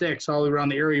those sticks, all around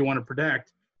the area you want to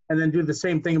protect, and then do the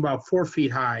same thing about 4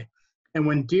 feet high. And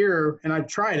when deer, and I've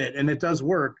tried it, and it does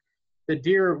work, the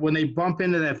deer, when they bump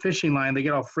into that fishing line, they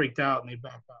get all freaked out and they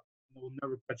back up. They will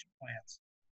never touch your plants.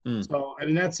 So, I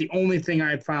mean, that's the only thing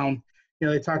I've found. You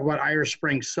know, they talk about Irish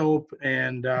Spring soap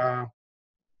and,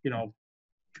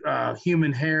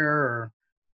 human hair or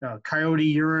coyote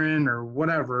urine or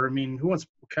whatever. I mean, who wants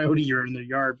coyote urine in their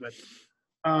yard? But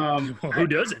who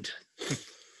doesn't?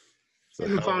 I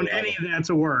haven't found any of that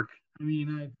to work. I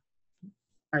mean,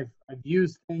 I've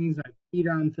used things, I've peed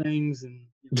on things, and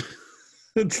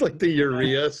it's like the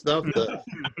urea stuff, the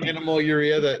animal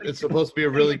urea that it's supposed to be a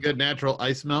really good natural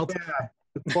ice melt. Yeah,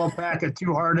 the 12-pack of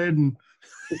Two Hearted and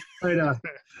just try to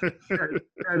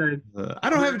I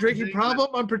don't have a drinking problem.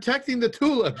 I'm protecting the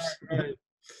tulips. Right.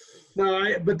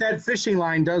 No, but that fishing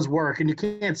line does work, and you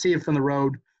can't see it from the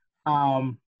road.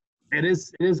 It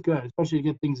is good, especially to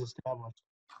get things established.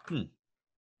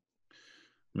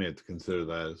 May have to consider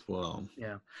that as well.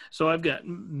 Yeah. So I've got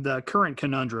the current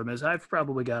conundrum is I've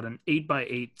probably got an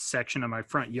 8x8 section of my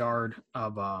front yard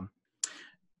of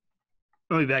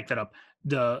let me back that up.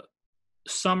 The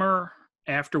summer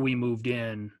after we moved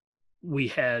in, we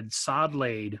had sod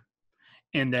laid,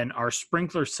 and then our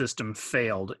sprinkler system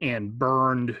failed and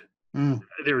burned.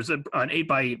 There's an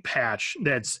 8x8 patch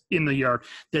that's in the yard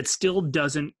that still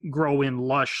doesn't grow in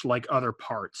lush like other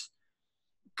parts.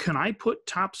 Can I put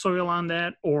topsoil on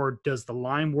that, or does the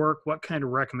lime work? What kind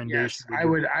of recommendation? Yes,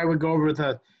 I would go over with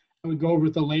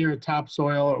a layer of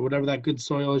topsoil or whatever that good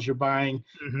soil is you're buying,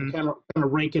 and kind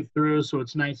of rake it through so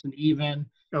it's nice and even.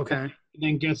 Okay. And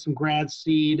then get some grass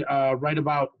seed right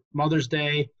about Mother's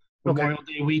Day, Memorial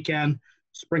Day weekend.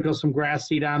 Sprinkle some grass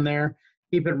seed on there.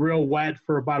 Keep it real wet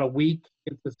for about a week.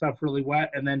 Get the stuff really wet,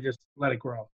 and then just let it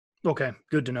grow. Okay,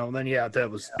 good to know. Then,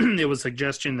 that was it was a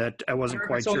suggestion that I wasn't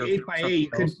quite sure.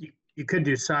 8x8, you could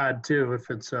do sod too if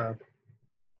it's not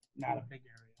a big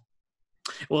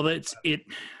area. Well, it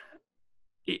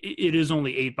is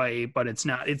only 8x8, but it's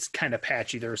not. It's kind of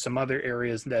patchy. There are some other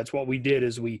areas. That's what we did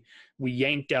is we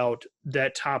yanked out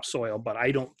that topsoil, but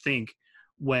I don't think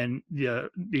when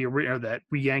that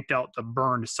we yanked out the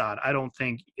burned sod, I don't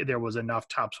think there was enough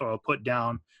topsoil put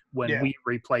down when we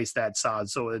replaced that sod.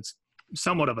 So it's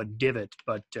somewhat of a divot,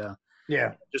 but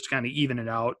just kind of even it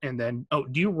out. And then,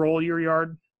 do you roll your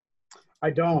yard? I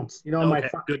don't. You know,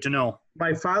 good to know.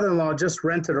 My father-in-law just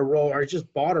rented a roller, or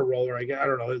just bought a roller. I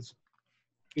don't know.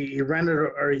 he rented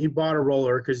or he bought a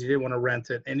roller because he didn't want to rent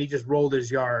it, and he just rolled his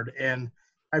yard. And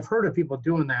I've heard of people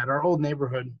doing that. Our old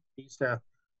neighborhood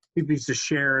people used to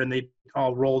share, and they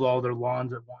all rolled all their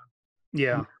lawns at once.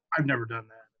 Yeah. I've never done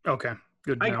that. Okay.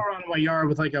 Good. I go around my yard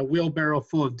with like a wheelbarrow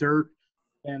full of dirt,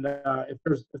 and if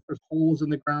there's holes in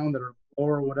the ground that are low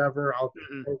or whatever, or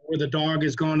where the dog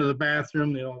is going to the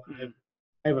bathroom,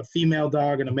 I have a female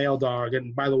dog and a male dog.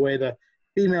 And by the way, the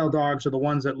female dogs are the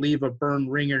ones that leave a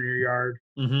burned ring in your yard.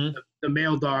 Mm-hmm. The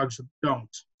male dogs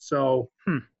don't. So,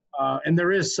 and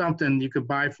there is something you could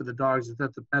buy for the dogs. It's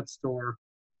at the pet store.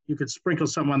 You could sprinkle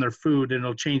something on their food, and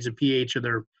it'll change the pH of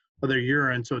their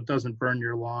urine, so it doesn't burn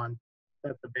your lawn.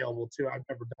 That's available too. I've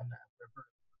never done that.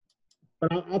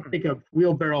 But I'll take a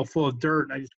wheelbarrow full of dirt,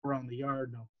 and I just go around the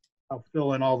yard, and I'll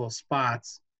fill in all those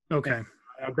spots. Okay.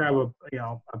 I'll grab a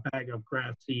bag of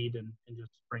grass seed and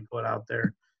just sprinkle it out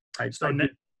there. I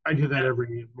do that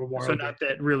every Memorial So Day. not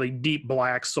that really deep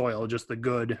black soil, just the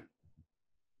good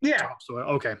topsoil.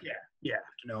 Okay. Yeah.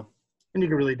 Good to know. And you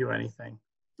can really do anything.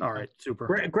 All right.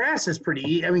 Super. Grass is pretty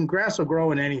easy. I mean, grass will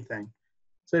grow in anything.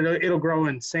 So it'll grow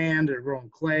in sand, it'll grow in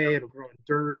clay, it'll grow in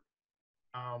dirt.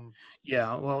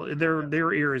 Yeah. Well, there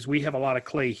are areas we have a lot of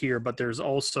clay here, but there's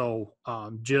also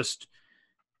just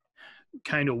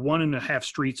kind of 1.5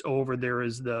 streets over there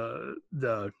is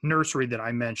the nursery that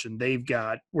I mentioned. They've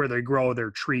got where they grow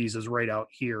their trees is right out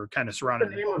here, kind of surrounded.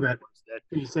 What's the name of it?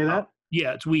 Can you say that?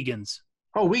 Yeah, it's Wiegand's.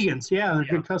 Oh, Wiegand's. Yeah, they're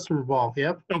good customer ball.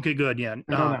 Yep. Okay, good. Yeah. I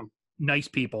know them. Nice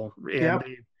people. And Yep.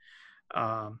 they,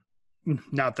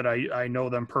 not that I know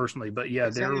them personally, but yeah,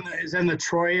 is that in the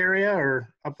Troy area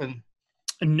or up in?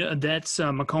 No, that's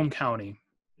Macomb County.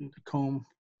 Macomb.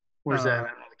 Where's that? I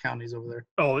don't know the counties over there.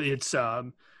 Oh, it's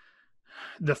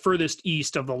the furthest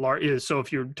east of the is. So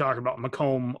if you're talking about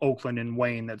Macomb, Oakland, and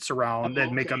Wayne that surround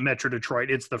that make up Metro Detroit,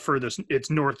 it's the furthest. It's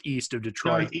northeast of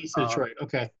Detroit. Northeast of Detroit.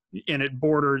 Okay. And it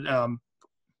bordered.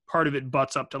 Part of it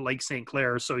butts up to Lake St.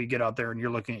 Clair, so you get out there and you're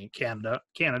looking at Canada.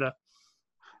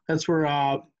 That's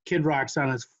where Kid Rock's on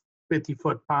his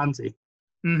 50-foot Ponzi.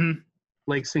 Mm-hmm.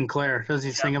 Lake St. Clair. Does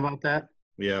he sing about that?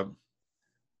 Yeah.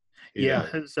 Yeah.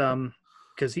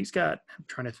 Because he's got. I'm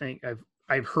trying to think.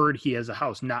 I've heard he has a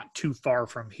house not too far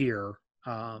from here,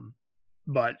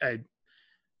 but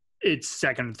it's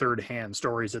second and third hand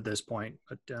stories at this point.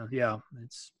 But yeah,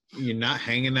 it's. You're not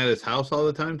hanging at his house all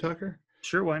the time, Tucker?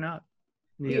 Sure, why not?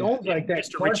 He owns like that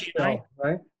Clarksville,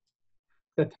 right?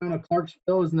 The town of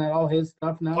Clarksville, isn't that all his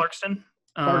stuff now? Clarkston?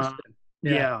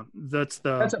 Yeah, that's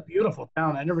a beautiful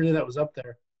town. I never knew that was up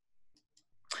there.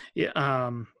 Yeah,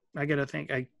 I gotta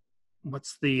think.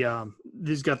 What's the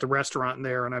he's got the restaurant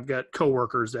there, and I've got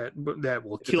coworkers that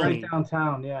will kill me.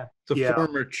 Downtown, yeah. It's a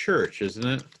former church, isn't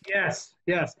it? Yes.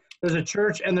 There's a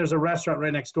church and there's a restaurant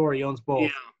right next door. He owns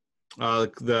both. Yeah.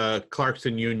 The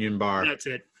Clarkston Union Bar. That's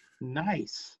it.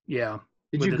 Nice. Yeah.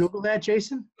 Did you Google that,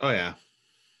 Jason? Oh yeah.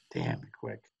 Damn,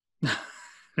 quick.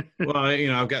 Well,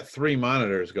 I've got 3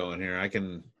 monitors going here. I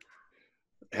can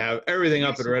have everything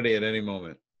up and ready at any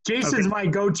moment. Jason's my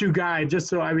go-to guy. Just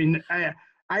so I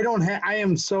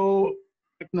am so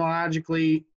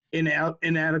technologically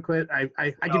inadequate.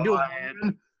 I can do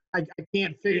it.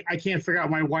 I can't figure out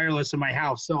my wireless in my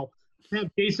house. So have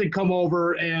Jason come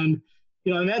over and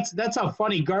and that's how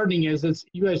funny gardening is. It's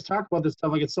you guys talk about this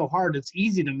stuff like it's so hard. It's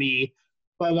easy to me,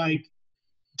 but like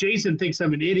Jason thinks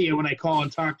I'm an idiot when I call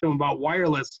and talk to him about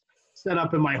wireless set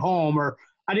up in my home, or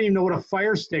I didn't even know what a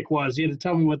Fire Stick was. He had to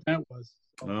tell me what that was.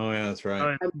 Oh yeah, that's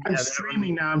right. I'm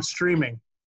streaming now. I'm streaming.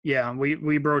 Yeah,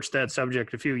 we broached that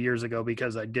subject a few years ago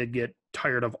because I did get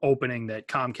tired of opening that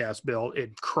Comcast bill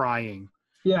and crying.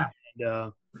 Yeah.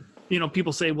 And,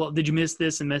 people say, well, did you miss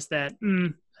this and miss that?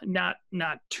 Not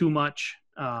too much.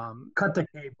 Cut the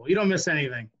cable. You don't miss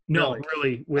anything. No,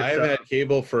 really. I've had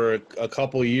cable for a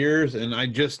couple years, and I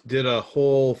just did a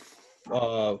whole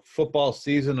football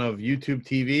season of YouTube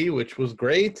TV, which was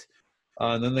great.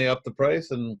 And then they upped the price,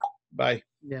 and bye.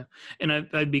 Yeah, and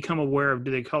I've become aware of,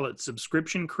 do they call it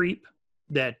subscription creep?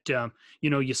 That,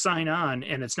 you sign on,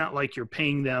 and it's not like you're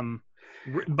paying them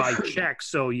by check,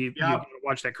 so you gotta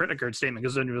watch that credit card statement,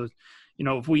 because then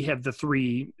if we have the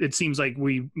 3, it seems like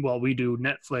we do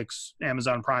Netflix,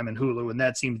 Amazon Prime, and Hulu, and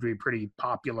that seems to be pretty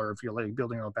popular if you're like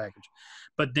building your own package.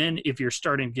 But then if you're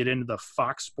starting to get into the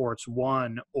Fox Sports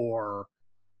 1 or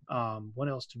what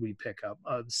else did we pick up?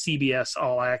 CBS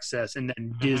All Access, and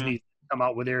then Disney come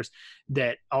out with theirs,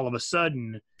 that all of a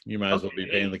sudden you might as well be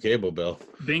paying the cable bill.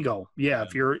 Bingo. Yeah,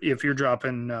 if you're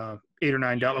dropping $8 or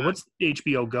 $9. What's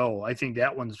HBO Go? I think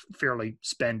that one's fairly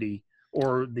spendy.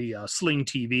 Or the Sling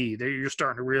TV. You're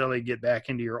starting to really get back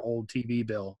into your old TV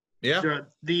bill. Yeah.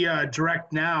 The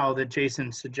Direct Now that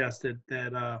Jason suggested,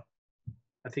 that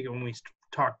I think when we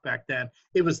talked back then,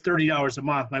 it was $30 a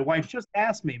month. My wife just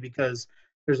asked me because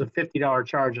there's a $50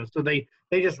 charge. So they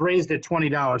just raised it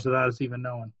 $20 without us even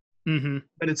knowing. Mm-hmm.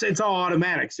 But it's all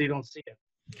automatic, so you don't see it.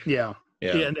 Yeah.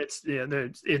 Yeah. Yeah.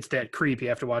 It's that creep you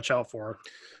have to watch out for.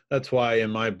 That's why in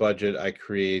my budget I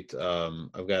create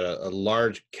I've got a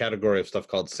large category of stuff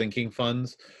called sinking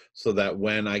funds, so that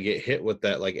when I get hit with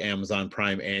that like Amazon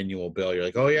Prime annual bill, you're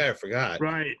like, oh yeah, I forgot.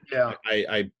 Right. Yeah.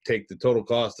 I take the total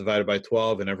cost divided by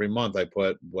 12, and every month I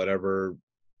put whatever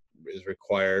is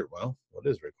required. Well, what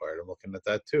is required? I'm looking at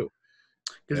that too.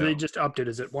 Because they just upped it.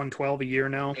 Is it $112 a year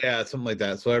now? Yeah, something like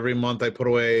that. So every month I put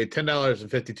away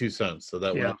 $10.52, so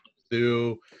that when it comes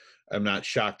due, I'm not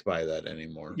shocked by that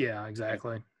anymore. Yeah,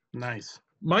 exactly. Nice.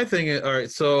 My thing is, all right,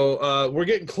 so we're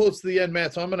getting close to the end,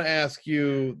 Matt, so I'm going to ask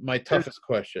you my toughest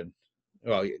question.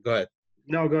 Well, go ahead.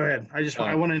 No, go ahead.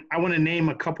 I want to name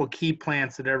a couple key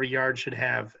plants that every yard should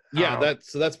have. Yeah,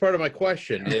 that's part of my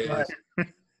question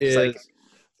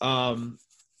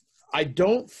I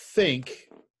don't think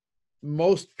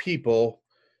most people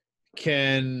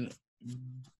can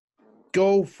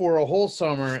go for a whole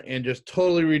summer and just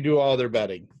totally redo all their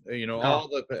bedding. You know,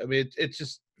 it's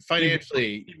just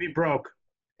financially you'd be broke.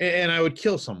 And I would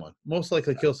kill someone, most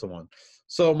likely kill someone.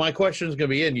 So my question is going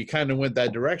to be, and you kind of went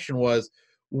that direction, was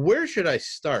where should I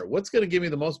start? What's going to give me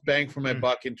the most bang for my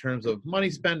buck in terms of money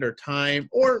spent or time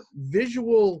or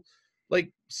visual,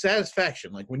 like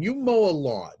satisfaction? Like when you mow a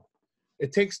lawn,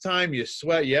 it takes time, you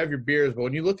sweat, you have your beers, but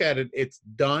when you look at it, it's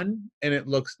done and it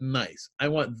looks nice. I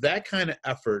want that kind of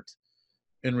effort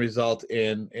and result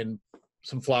in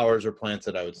some flowers or plants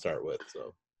that I would start with.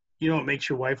 So, you know what makes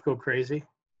your wife go crazy?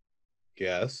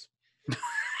 Yes. That's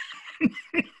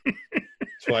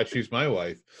why I choose my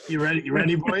wife. You ready? You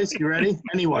ready, boys? You ready?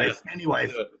 Any wife.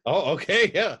 Oh, okay,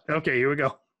 yeah. Okay, here we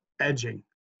go. Edging.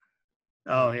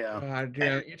 Oh yeah. God,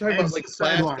 yeah. You're talking about like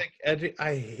plastic edging.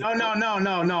 I hate No.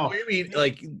 What do you mean,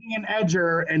 like taking an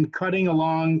edger and cutting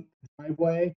along the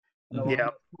driveway, and along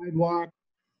the sidewalk,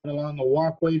 and along the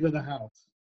walkway to the house?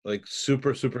 Like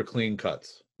super clean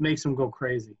cuts. Makes them go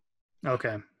crazy.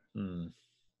 Okay.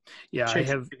 Yeah,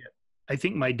 Chicks I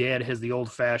think my dad has the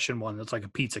old-fashioned one that's like a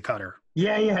pizza cutter.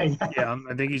 Yeah. Yeah,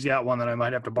 I think he's got one that I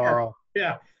might have to borrow.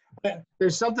 Yeah.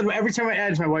 There's something, every time I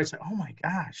edge, my wife's like, oh my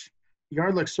gosh, the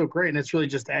yard looks so great, and it's really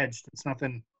just edged. It's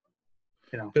nothing,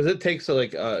 you know. Because it takes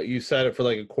you set it for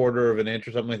like a quarter of an inch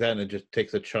or something like that, and it just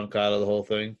takes a chunk out of the whole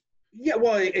thing. Yeah,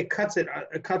 well, it cuts it.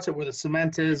 It cuts it where the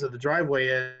cement is or the driveway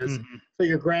is, so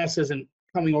your grass isn't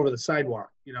coming over the sidewalk.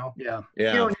 You know. Yeah. You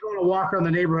know, when you go to walk around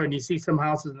the neighborhood and you see some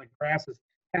houses and the grass is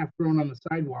half grown on the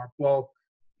sidewalk, well,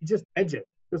 you just edge it.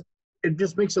 It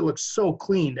just makes it look so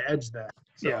clean to edge that.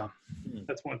 So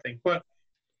that's one thing. But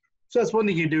so that's one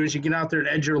thing you do is you get out there and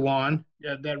edge your lawn.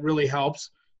 Yeah, that really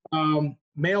helps.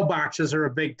 Mailboxes are a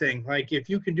big thing. Like if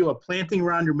you can do a planting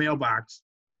around your mailbox,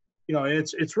 you know,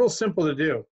 it's real simple to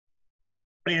do.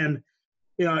 And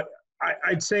you know,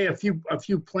 I'd say a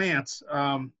few plants,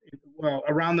 well,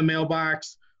 around the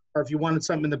mailbox, or if you wanted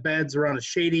something in the beds around a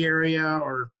shady area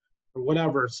or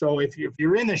whatever. So if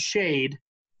you're in the shade,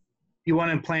 you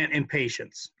want to plant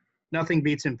impatiens. Nothing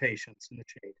beats impatiens in the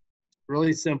shade.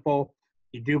 Really simple.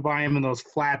 You do buy them in those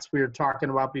flats we were talking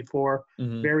about before.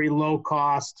 Very low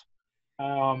cost.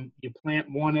 You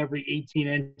plant one every 18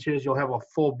 inches. You'll have a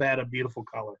full bed of beautiful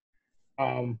color.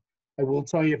 I will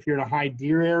tell you, if you're in a high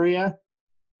deer area,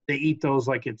 they eat those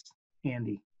like it's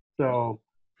candy. So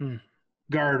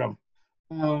guard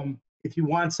them. If you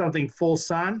want something full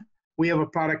sun, we have a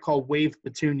product called Wave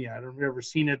Petunia. I don't know if you've ever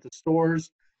seen it at the stores.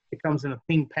 It comes in a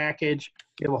pink package.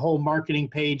 We have a whole marketing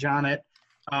page on it.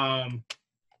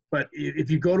 But if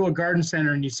you go to a garden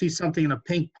center and you see something in a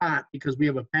pink pot, because we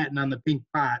have a patent on the pink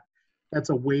pot, that's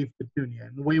a Wave Petunia.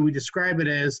 And the way we describe it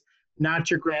is not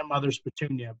your grandmother's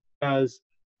petunia, because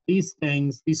these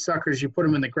suckers, you put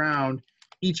them in the ground,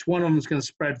 each one of them is going to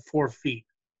spread 4 feet.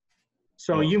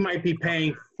 So you might be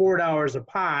paying $4 a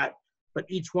pot, but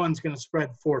each one's going to spread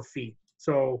 4 feet.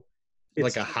 So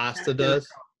it's like a hosta does?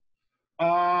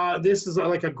 This is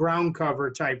like a ground cover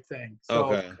type thing.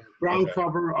 So ground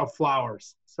cover of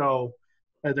flowers. So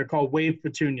they're called Wave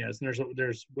Petunias. And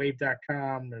there's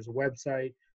wave.com. There's a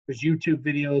website. There's YouTube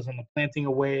videos on the planting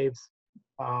of waves.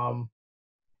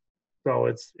 So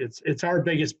it's our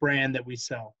biggest brand that we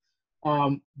sell.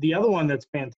 The other one that's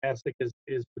fantastic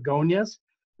is begonias.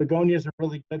 Begonias are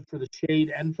really good for the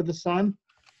shade and for the sun.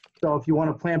 So if you want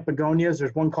to plant begonias,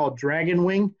 there's one called Dragon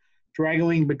Wing. Dragon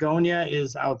Wing begonia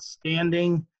is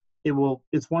outstanding.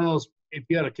 It's one of those, if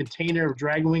you had a container of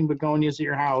Dragon Wing begonias at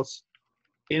your house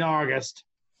in August,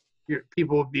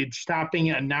 people would be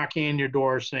stopping and knocking on your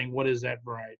door saying, what is that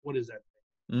variety? What is that?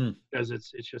 because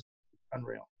it's just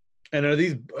unreal. And are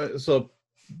these so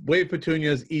wave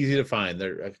petunias easy to find?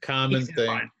 They're a common Easy to thing.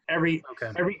 find.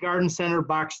 Every garden center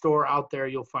box store out there,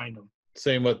 you'll find them.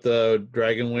 Same with the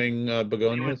dragon wing Same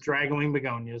begonias. with dragon wing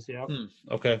begonias. Yeah.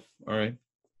 Okay. All right.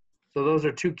 So those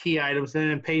are two key items. And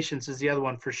then impatiens is the other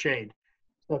one for shade.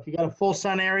 So if you got a full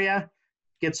sun area,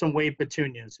 get some wave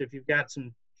petunias. If you've got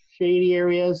some shady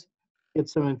areas, get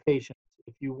some impatiens.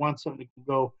 If you want something to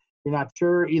go, you're not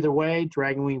sure either way,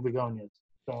 dragon wing begonias.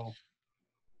 So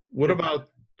what about,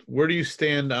 where do you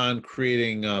stand on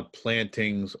creating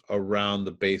plantings around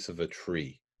the base of a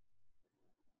tree?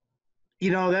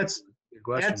 You know,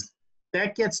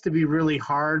 that gets to be really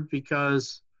hard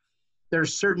because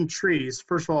there's certain trees.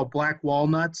 First of all, black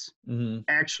walnuts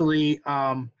actually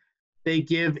they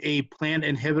give a plant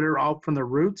inhibitor out from the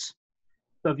roots.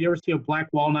 So if you ever see a black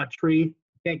walnut tree, you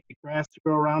can't get grass to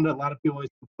grow around it. A lot of people always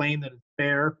complain that it's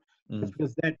bare. It's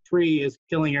because that tree is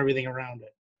killing everything around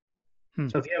it.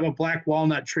 So if you have a black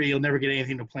walnut tree, you'll never get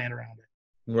anything to plant around it.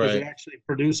 Because it actually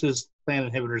produces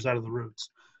plant inhibitors out of the roots.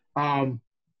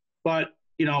 But,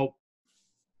 you know,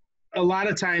 a lot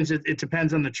of times it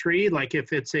depends on the tree. Like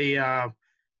if it's a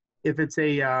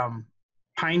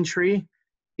pine tree,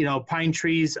 you know, pine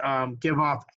trees give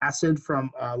off acid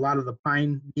from a lot of the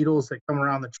pine needles that come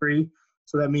around the tree.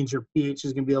 So that means your pH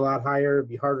is going to be a lot higher. It'd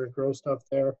be harder to grow stuff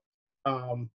there.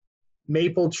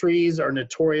 Maple trees are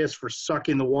notorious for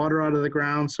sucking the water out of the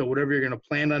ground. So whatever you're going to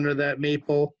plant under that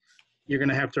maple, you're going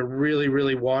to have to really,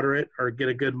 really water it or get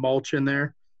a good mulch in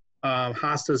there.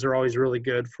 Hostas are always really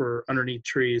good for underneath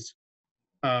trees.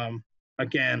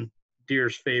 Again,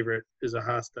 deer's favorite is a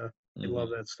hosta. They love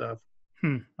that stuff.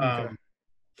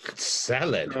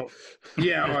 Salad. So,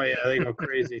 yeah, they go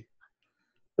crazy.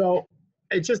 So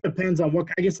it just depends on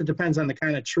I guess it depends on the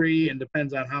kind of tree and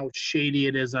depends on how shady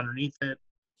it is underneath it.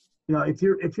 You know, if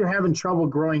you're having trouble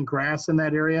growing grass in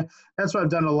that area, that's why I've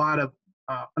done a lot of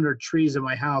under trees in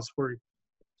my house where it's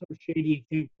so shady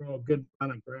you can't grow a good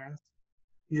amount of grass.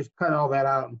 You just cut all that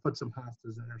out and put some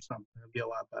hostas in or something. It'll be a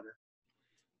lot better.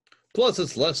 Plus,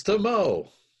 it's less to mow.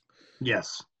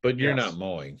 Yes. But you're not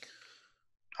mowing.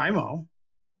 I mow.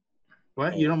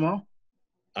 What? You don't mow?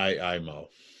 I mow.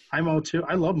 I mow too.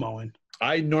 I love mowing.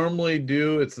 I normally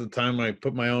do. It's the time when I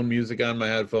put my own music on my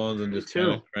headphones and just kind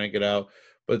of crank it out.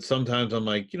 But sometimes I'm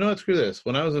like, you know what, screw this.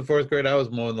 When I was in 4th grade, I was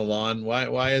mowing the lawn.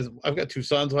 I've got 2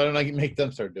 sons. Why don't I make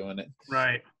them start doing it?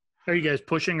 Right. Are you guys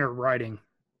pushing or riding?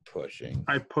 Pushing.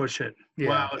 I push it.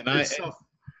 Yeah. Well,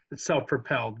 it's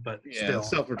self-propelled, but still.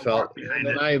 Self-propelled.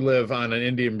 And I live on an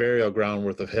Indian burial ground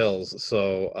worth of hills.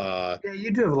 So yeah,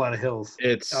 you do have a lot of hills.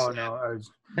 It's when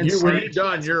you're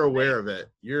done, you're aware of it.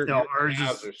 Your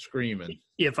calves are screaming.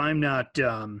 If I'm not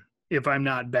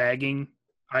bagging,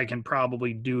 I can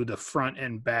probably do the front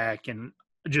and back in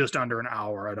just under an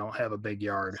hour. I don't have a big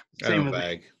yard. I don't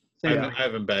bag. I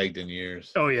haven't bagged in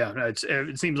years. Oh yeah,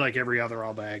 it seems like every other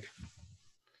I'll bag.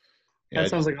 That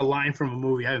sounds like a line from a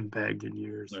movie. I haven't bagged in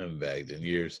years. I haven't bagged in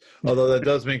years. Although that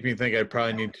does make me think I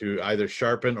probably need to either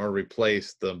sharpen or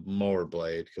replace the mower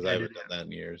blade because I haven't done that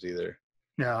in years either.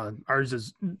 Yeah, ours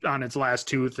is on its last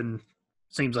tooth and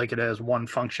seems like it has one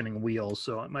functioning wheel,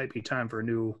 so it might be time for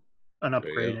an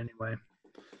upgrade anyway.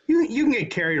 You can get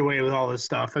carried away with all this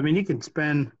stuff. I mean, you can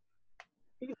spend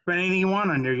anything you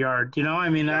want on your yard. You know, I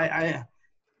mean,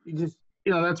 you just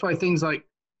that's why things like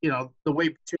the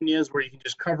wave petunias where you can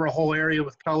just cover a whole area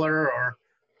with color or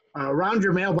around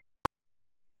your mailbox.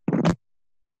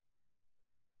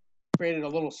 Created a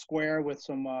little square with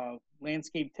some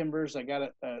landscape timbers. I got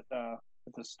it at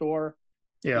the store.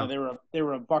 Yeah, they were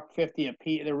 $1.50 a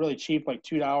piece. They're really cheap, like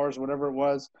 $2, whatever it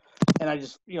was. And I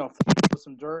just filled with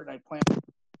some dirt and I planted.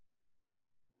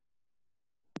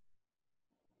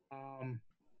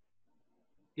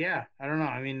 Yeah, I don't know.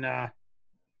 I mean,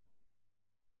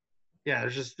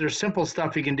 there's simple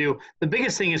stuff you can do. The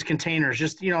biggest thing is containers.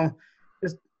 Just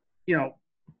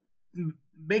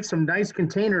make some nice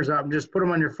containers up and just put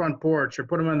them on your front porch or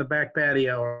put them on the back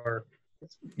patio.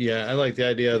 Yeah, I like the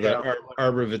idea of the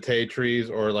arbor vitae trees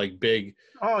or like big.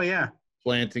 Oh yeah.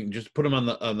 Planting. Just put them on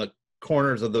the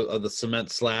corners of the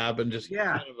cement slab and just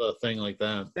kind of a thing like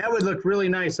that. That would look really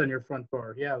nice on your front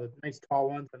door. Yeah, the nice tall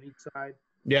ones on each side.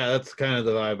 Yeah, that's kind of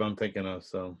the vibe I'm thinking of.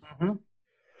 So. Mm-hmm.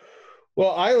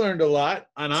 Well, I learned a lot,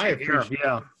 and I appreciate.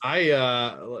 Yeah.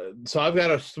 So I've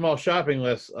got a small shopping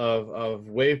list of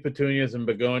wave petunias and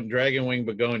dragon wing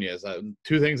begonias.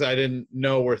 2 things I didn't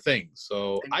know were things.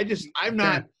 So I'm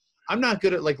not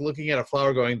good at like looking at a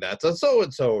flower going, that's a so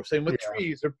and so. Same with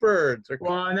trees or birds.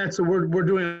 Well, and that's we're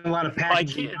doing a lot of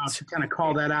packaging to kind of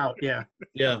call that out. Yeah.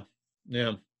 Yeah.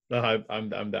 Yeah. No,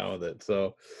 I'm down with it.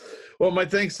 So, well, my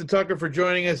thanks to Tucker for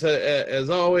joining us as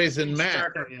always, and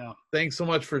Matt, Yeah. thanks so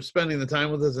much for spending the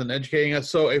time with us and educating us.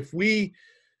 So, if we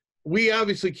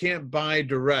obviously can't buy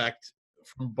direct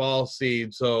from Ball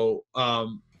Seed, so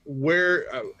where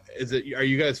is it? Are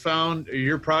you guys are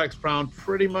your products found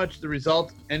pretty much the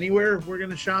result anywhere we're going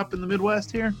to shop in the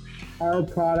Midwest here? Our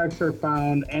products are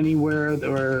found anywhere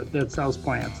that sells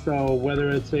plants. So whether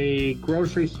it's a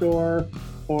grocery store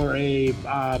or a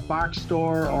box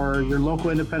store or your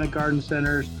local independent garden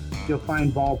centers, you'll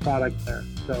find Ball product there.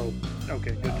 So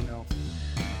Okay, good to know.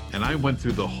 And I went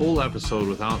through the whole episode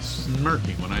without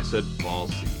smirking when I said Ball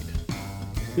Seed.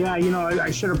 yeah,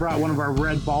 I should have brought one of our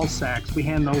red ball sacks. We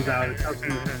hand those out.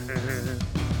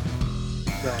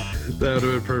 That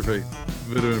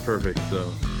would have been perfect.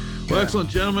 So, well, excellent,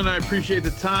 gentlemen. I appreciate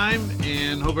the time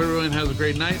and hope everyone has a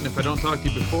great night. And if I don't talk to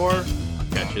you before, I'll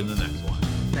catch you in the next one.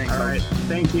 Thanks. All right.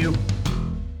 Thank you.